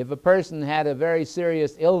 If a person had a very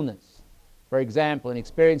serious illness, for example, and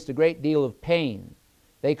experienced a great deal of pain,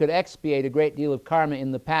 they could expiate a great deal of karma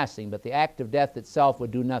in the passing, but the act of death itself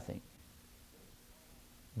would do nothing.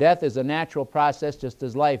 Death is a natural process just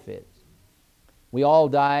as life is. We all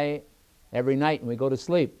die every night when we go to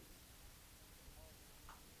sleep.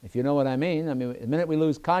 If you know what I mean, the minute we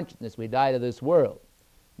lose consciousness, we die to this world.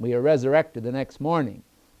 We are resurrected the next morning.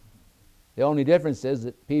 The only difference is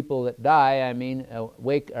that people that die,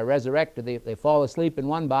 are resurrected. They fall asleep in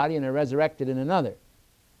one body and are resurrected in another.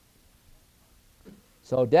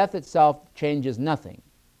 So death itself changes nothing,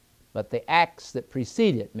 but the acts that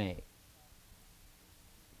precede it may.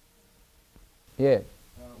 Yes.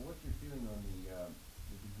 What's your feeling on the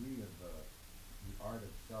degree of the art of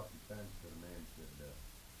self-defense that a man should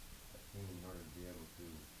attain in order to be able to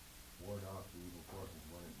ward off the evil forces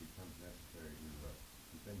when it becomes necessary to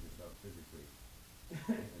defend yourself physically?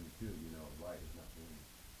 And two, light is not doing it.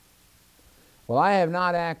 Well, I have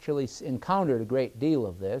not actually encountered a great deal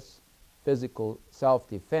of this physical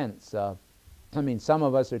self-defense. Some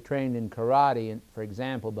of us are trained in karate, for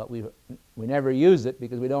example, but we never use it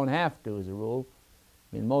because we don't have to, as a rule.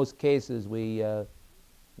 In most cases, we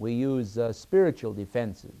use spiritual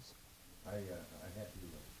defenses. I had to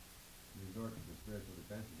resort to the spiritual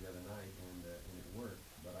defenses the other night, and it worked.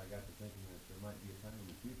 But I got to thinking that there might be a time in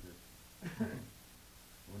the future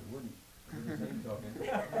when it wouldn't.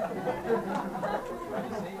 By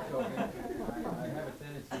the same token, I have a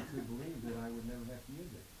tendency to believe that I would never have to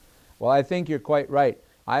use it. Well, I think you're quite right.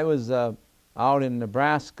 I was out in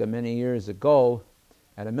Nebraska many years ago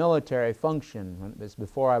at a military function. It was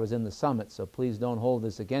before I was in the summit, so please don't hold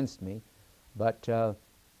this against me. But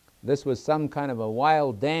this was some kind of a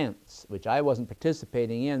wild dance, which I wasn't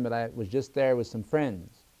participating in, but I was just there with some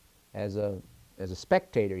friends as a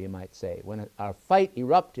spectator, you might say, when our fight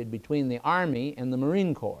erupted between the Army and the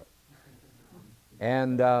Marine Corps.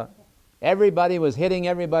 And everybody was hitting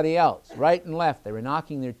everybody else, right and left. They were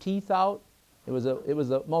knocking their teeth out. It was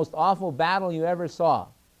the most awful battle you ever saw.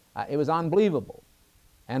 It was unbelievable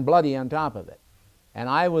and bloody on top of it. And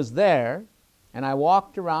I was there, and I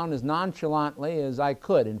walked around as nonchalantly as I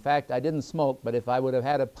could. In fact, I didn't smoke, but if I would have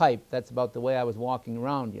had a pipe, that's about the way I was walking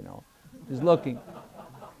around, just looking,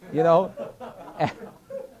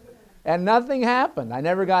 And nothing happened. I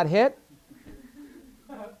never got hit.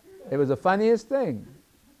 It was the funniest thing.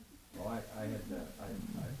 Well, I think that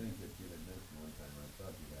you had mentioned one time, I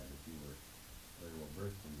thought you had, that you were very well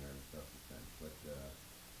versed in your self-defense, but,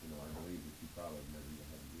 I believe that you probably never even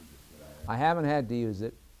had to use it. But I haven't had to use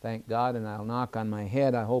it, thank God, and I'll knock on my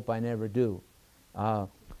head. I hope I never do. I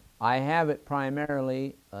have it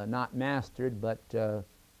primarily not mastered, but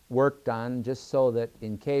worked on, just so that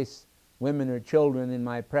in case women or children in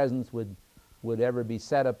my presence would ever be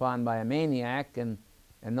set upon by a maniac and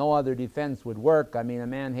no other defense would work. A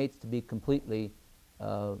man hates to be completely,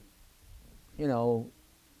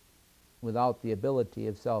 without the ability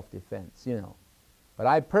of self-defense, But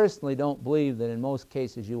I personally don't believe that in most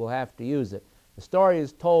cases you will have to use it. The story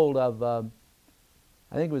is told of, I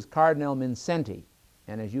think it was Cardinal Mindszenty,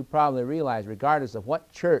 and as you probably realize, regardless of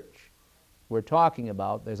what church we're talking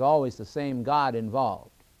about, there's always the same God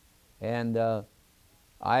involved. And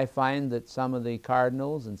I find that some of the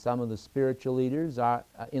cardinals and some of the spiritual leaders are,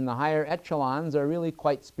 in the higher echelons, are really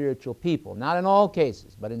quite spiritual people. Not in all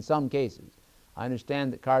cases, but in some cases. I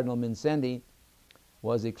understand that Cardinal Mindszenty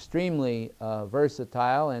was extremely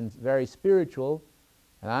versatile and very spiritual.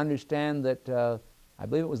 And I understand that, I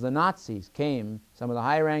believe it was the Nazis came, some of the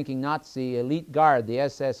high-ranking Nazi elite guard, the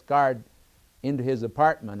SS guard, into his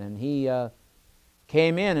apartment. And he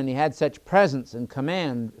came in and he had such presence and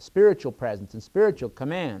command, spiritual presence and spiritual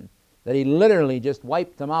command, that he literally just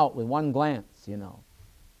wiped them out with one glance, you know.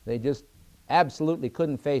 They just absolutely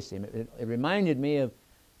couldn't face him. It reminded me of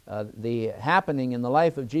the happening in the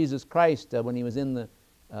life of Jesus Christ when he was in the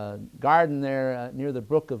garden there near the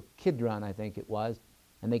brook of Kidron, I think it was,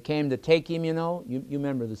 and they came to take him, you know. You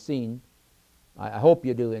remember the scene. I hope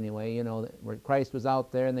you do anyway, you know, where Christ was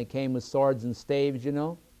out there and they came with swords and staves, you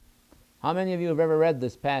know. How many of you have ever read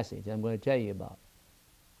this passage I'm going to tell you about?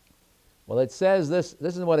 Well, it says this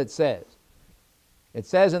is what it says. It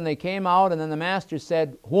says, and they came out, and then the master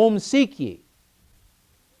said, whom seek ye?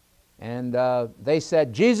 And they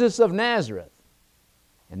said, Jesus of Nazareth.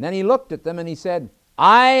 And then he looked at them and he said,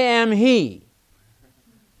 I am he.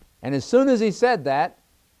 And as soon as he said that,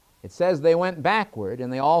 it says they went backward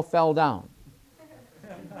and they all fell down.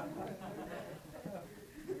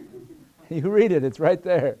 You read it, it's right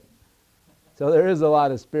there. So there is a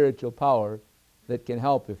lot of spiritual power that can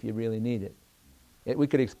help if you really need it. We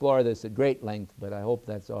could explore this at great length, but I hope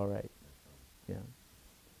that's all right. Yeah.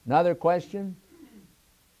 Another question?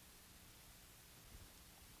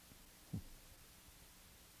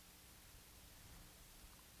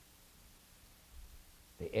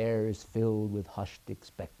 The air is filled with hushed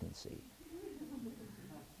expectancy.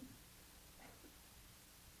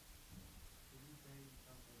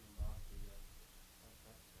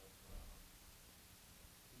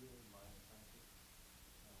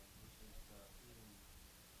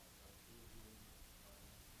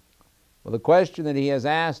 Well, the question that he has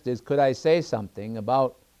asked is, could I say something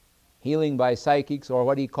about healing by psychics, or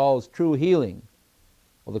what he calls true healing?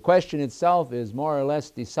 Well, the question itself is more or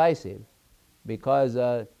less decisive, because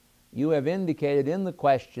you have indicated in the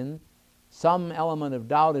question some element of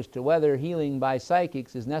doubt as to whether healing by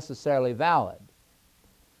psychics is necessarily valid.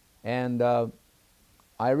 And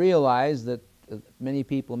I realize that many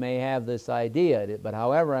people may have this idea, but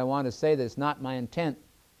however, I want to say that it's not my intent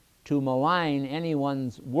to malign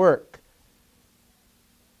anyone's work.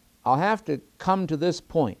 I'll have to come to this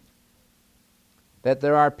point, that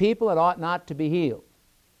there are people that ought not to be healed,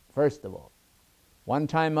 first of all. One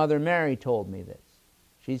time Mother Mary told me this.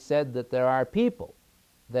 She said that there are people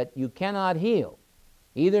that you cannot heal,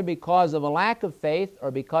 either because of a lack of faith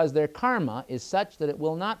or because their karma is such that it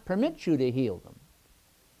will not permit you to heal them.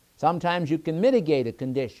 Sometimes you can mitigate a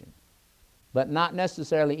condition, but not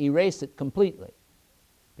necessarily erase it completely,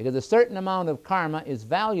 because a certain amount of karma is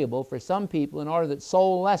valuable for some people in order that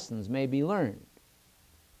soul lessons may be learned.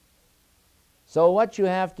 So what you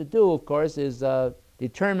have to do, of course, is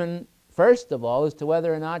determine, first of all, as to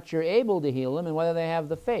whether or not you're able to heal them and whether they have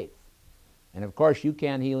the faith. And of course, you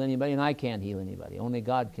can't heal anybody, and I can't heal anybody. Only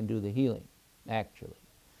God can do the healing, actually.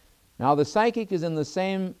 Now, the psychic is in the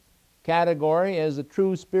same category as a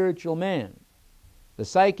true spiritual man. The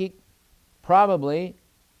psychic probably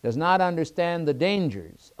does not understand the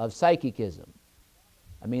dangers of psychicism.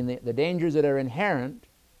 I mean, the dangers that are inherent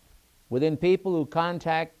within people who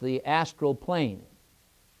contact the astral plane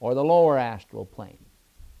or the lower astral plane,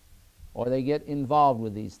 or they get involved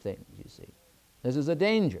with these things, you see. This is a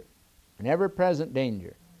danger, an ever-present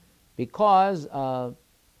danger, because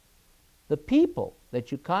the people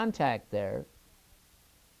that you contact there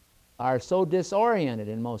are so disoriented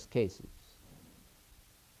in most cases.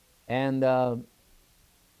 And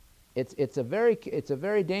it's a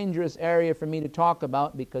very dangerous area for me to talk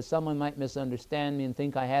about, because someone might misunderstand me and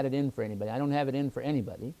think I had it in for anybody. I don't have it in for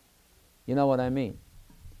anybody. You know what I mean?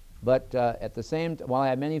 But at the same time, while I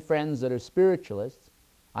have many friends that are spiritualists,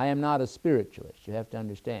 I am not a spiritualist. You have to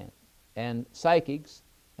understand. And psychics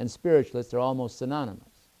and spiritualists are almost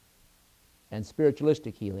synonymous. And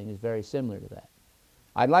spiritualistic healing is very similar to that.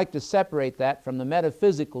 I'd like to separate that from the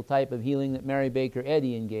metaphysical type of healing that Mary Baker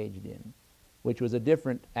Eddy engaged in, which was a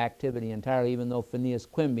different activity entirely, even though Phineas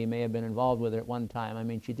Quimby may have been involved with her at one time. I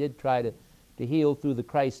mean, she did try to heal through the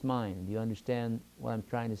Christ mind. Do you understand what I'm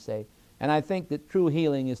trying to say? And I think that true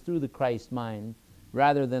healing is through the Christ mind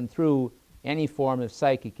rather than through any form of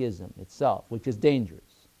psychicism itself, which is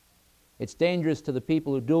dangerous. It's dangerous to the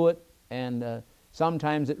people who do it, and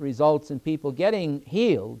sometimes it results in people getting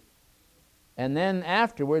healed, and then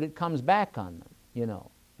afterward it comes back on them, you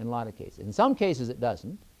know, in a lot of cases. In some cases it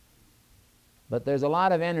doesn't, but there's a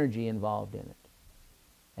lot of energy involved in it.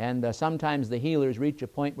 And sometimes the healers reach a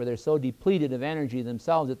point where they're so depleted of energy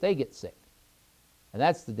themselves that they get sick. And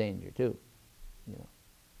that's the danger too, you know.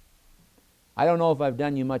 I don't know if I've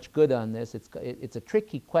done you much good on this. It's a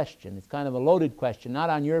tricky question. It's kind of a loaded question. Not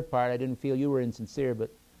on your part. I didn't feel you were insincere,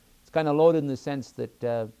 but it's kind of loaded in the sense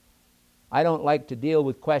that I don't like to deal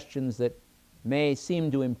with questions that may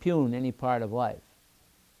seem to impugn any part of life.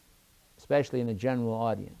 especially in a general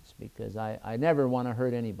audience, because I never want to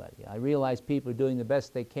hurt anybody. I realize people are doing the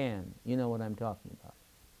best they can. You know what I'm talking about.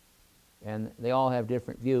 And they all have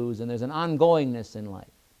different views, and there's an ongoingness in life.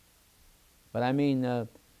 But I mean,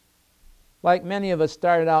 like many of us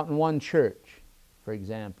started out in one church, for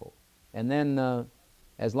example, and then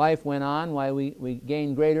as life went on, why we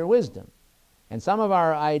gained greater wisdom. And some of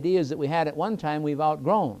our ideas that we had at one time we've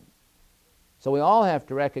outgrown. So we all have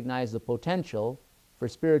to recognize the potential for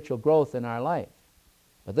spiritual growth in our life.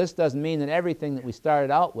 But this doesn't mean that everything that we started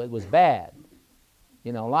out with was bad.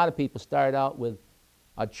 You know, a lot of people started out with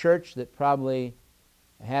a church that probably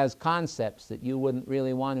has concepts that you wouldn't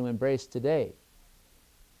really want to embrace today.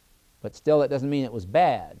 But still, it doesn't mean it was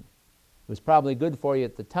bad. It was probably good for you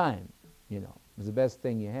at the time, you know. It was the best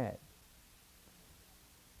thing you had.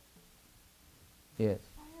 Yes.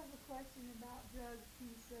 I have a question about drugs,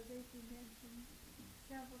 since you mentioned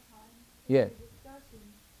several times Yes. in the discussion.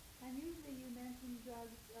 And usually you mention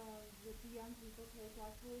drugs that the young people take,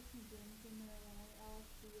 like hallucinogens and marijuana,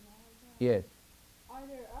 LSD, and all of that. Yes. Are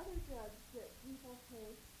there other drugs that people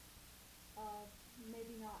take,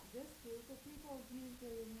 maybe not this group, but people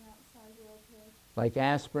usually in the outside world take? Like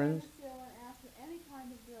aspirins? Penicillin, aspirin, any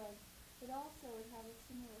kind of drug, but also would have a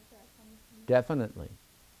similar effect on the community. Definitely.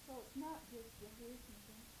 So it's not just the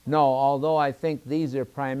hallucinogens. No, although I think these are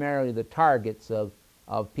primarily the targets of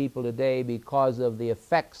people today because of the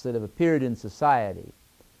effects that have appeared in society.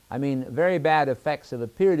 I mean, very bad effects have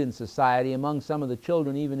appeared in society among some of the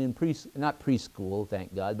children, even in not preschool,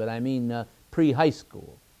 thank God, but I mean pre-high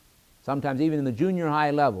school. Sometimes even in the junior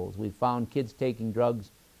high levels, we've found kids taking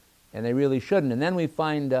drugs, and they really shouldn't. And then we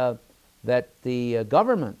find that the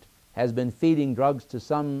government has been feeding drugs to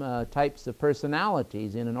some types of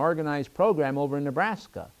personalities in an organized program over in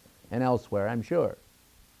Nebraska and elsewhere, I'm sure,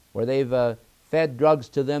 where they've fed drugs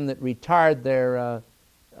to them that retard their,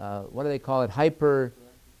 what do they call it,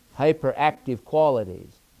 hyperactive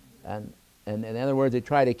qualities. And in other words, they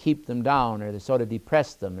try to keep them down, or they sort of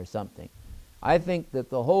depress them or something. I think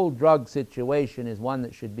that the whole drug situation is one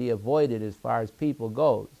that should be avoided as far as people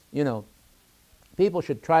goes. You know, people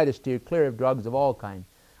should try to steer clear of drugs of all kinds.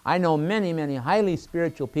 I know many, many highly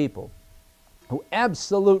spiritual people who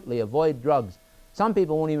absolutely avoid drugs. Some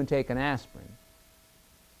people won't even take an aspirin.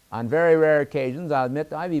 On very rare occasions, I'll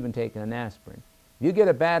admit that I've even taken an aspirin. If you get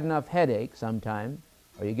a bad enough headache sometime,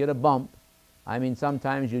 or you get a bump, I mean,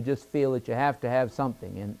 sometimes you just feel that you have to have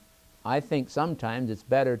something. And I think sometimes it's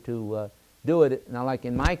better to do it. Now, like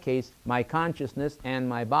in my case, my consciousness and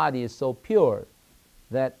my body is so pure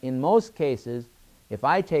that in most cases, if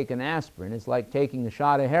I take an aspirin, it's like taking a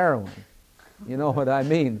shot of heroin. You know what I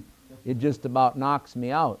mean? It just about knocks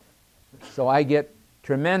me out. So I get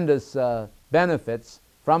tremendous benefits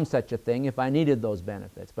from such a thing if I needed those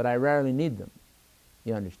benefits, but I rarely need them,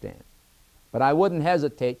 you understand. But I wouldn't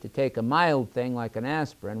hesitate to take a mild thing like an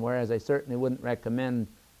aspirin, whereas I certainly wouldn't recommend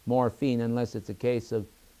morphine unless it's a case of,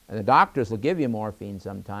 and the doctors will give you morphine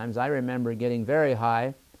sometimes. I remember getting very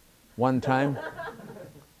high one time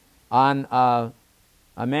on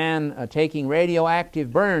a man taking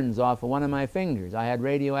radioactive burns off of one of my fingers. I had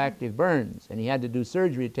radioactive burns, and he had to do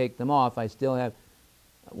surgery to take them off. I still have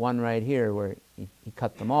one right here where he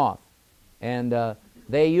cut them off. And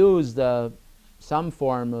they used some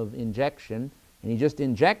form of injection, and he just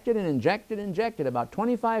injected and injected and injected about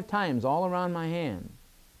 25 times all around my hand.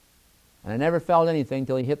 And I never felt anything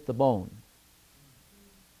till he hit the bone.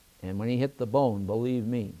 And when he hit the bone, believe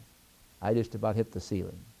me, I just about hit the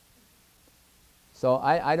ceiling. So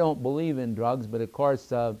I don't believe in drugs, but of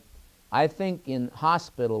course I think in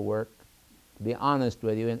hospital work, to be honest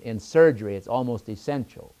with you, in surgery it's almost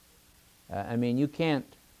essential. I mean, you can't.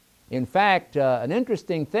 In fact, an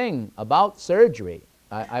interesting thing about surgery,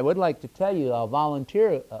 I would like to tell you, I'll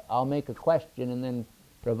volunteer, I'll make a question and then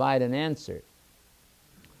provide an answer.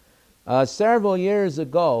 Several years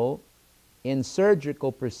ago, in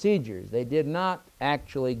surgical procedures, they did not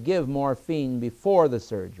actually give morphine before the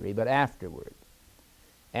surgery, but afterward.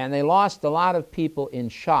 And they lost a lot of people in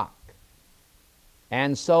shock.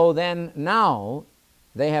 And so then now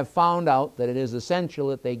they have found out that it is essential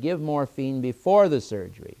that they give morphine before the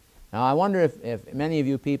surgery. Now I wonder if many of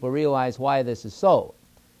you people realize why this is so.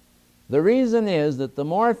 The reason is that the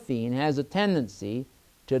morphine has a tendency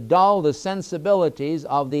to dull the sensibilities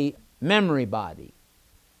of the memory body.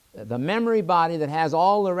 The memory body that has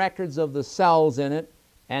all the records of the cells in it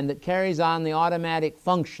and that carries on the automatic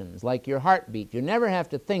functions, like your heartbeat. You never have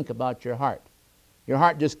to think about your heart. Your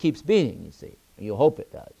heart just keeps beating, you see. You hope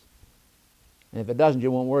it does. And if it doesn't, you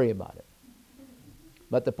won't worry about it.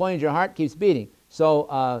 But the point is your heart keeps beating.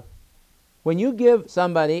 So when you give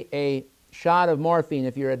somebody a shot of morphine,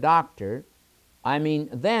 if you're a doctor, I mean,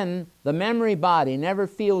 then the memory body never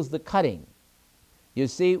feels the cutting. You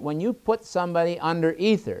see, when you put somebody under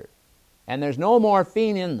ether, and there's no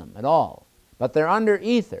morphine in them at all, but they're under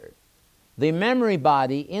ether, the memory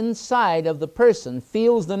body inside of the person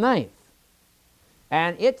feels the knife,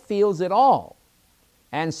 and it feels it all.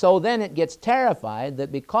 And so then it gets terrified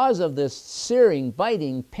that because of this searing,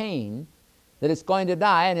 biting pain, that it's going to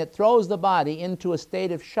die, and it throws the body into a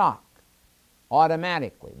state of shock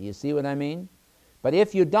automatically. Do you see what I mean? But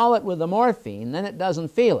if you dull it with the morphine, then it doesn't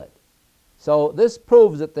feel it. So this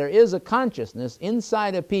proves that there is a consciousness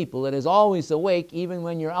inside of people that is always awake, even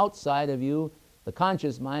when you're outside of you, the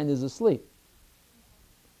conscious mind is asleep.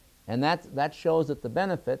 And that shows that the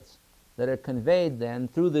benefits that are conveyed then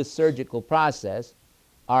through this surgical process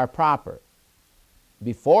are proper.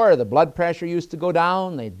 Before, the blood pressure used to go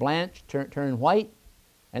down, they'd blanch, turn white,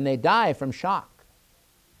 and they die from shock.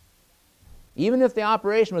 Even if the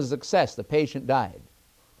operation was a success, the patient died.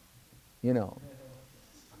 You know.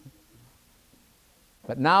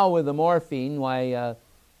 But now with the morphine, why,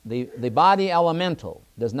 the body elemental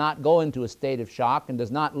does not go into a state of shock and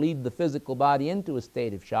does not lead the physical body into a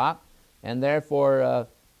state of shock, and therefore,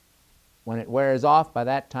 when it wears off, by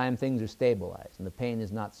that time things are stabilized and the pain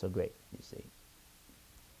is not so great, you see.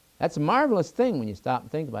 That's a marvelous thing when you stop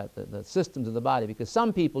and think about it, the systems of the body, because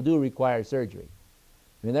some people do require surgery.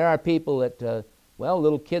 I mean, there are people that,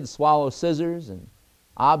 little kids swallow scissors and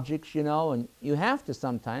objects, you know, and you have to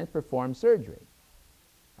sometimes perform surgery.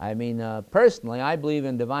 I mean, personally, I believe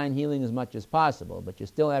in divine healing as much as possible, but you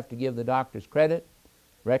still have to give the doctors credit,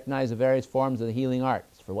 recognize the various forms of the healing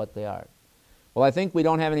arts for what they are. Well, I think we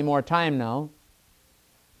don't have any more time now,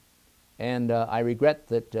 and I regret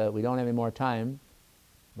that we don't have any more time,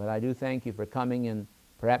 but I do thank you for coming, and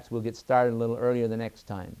perhaps we'll get started a little earlier the next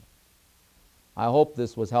time. I hope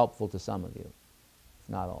this was helpful to some of you, if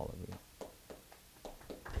not all of you.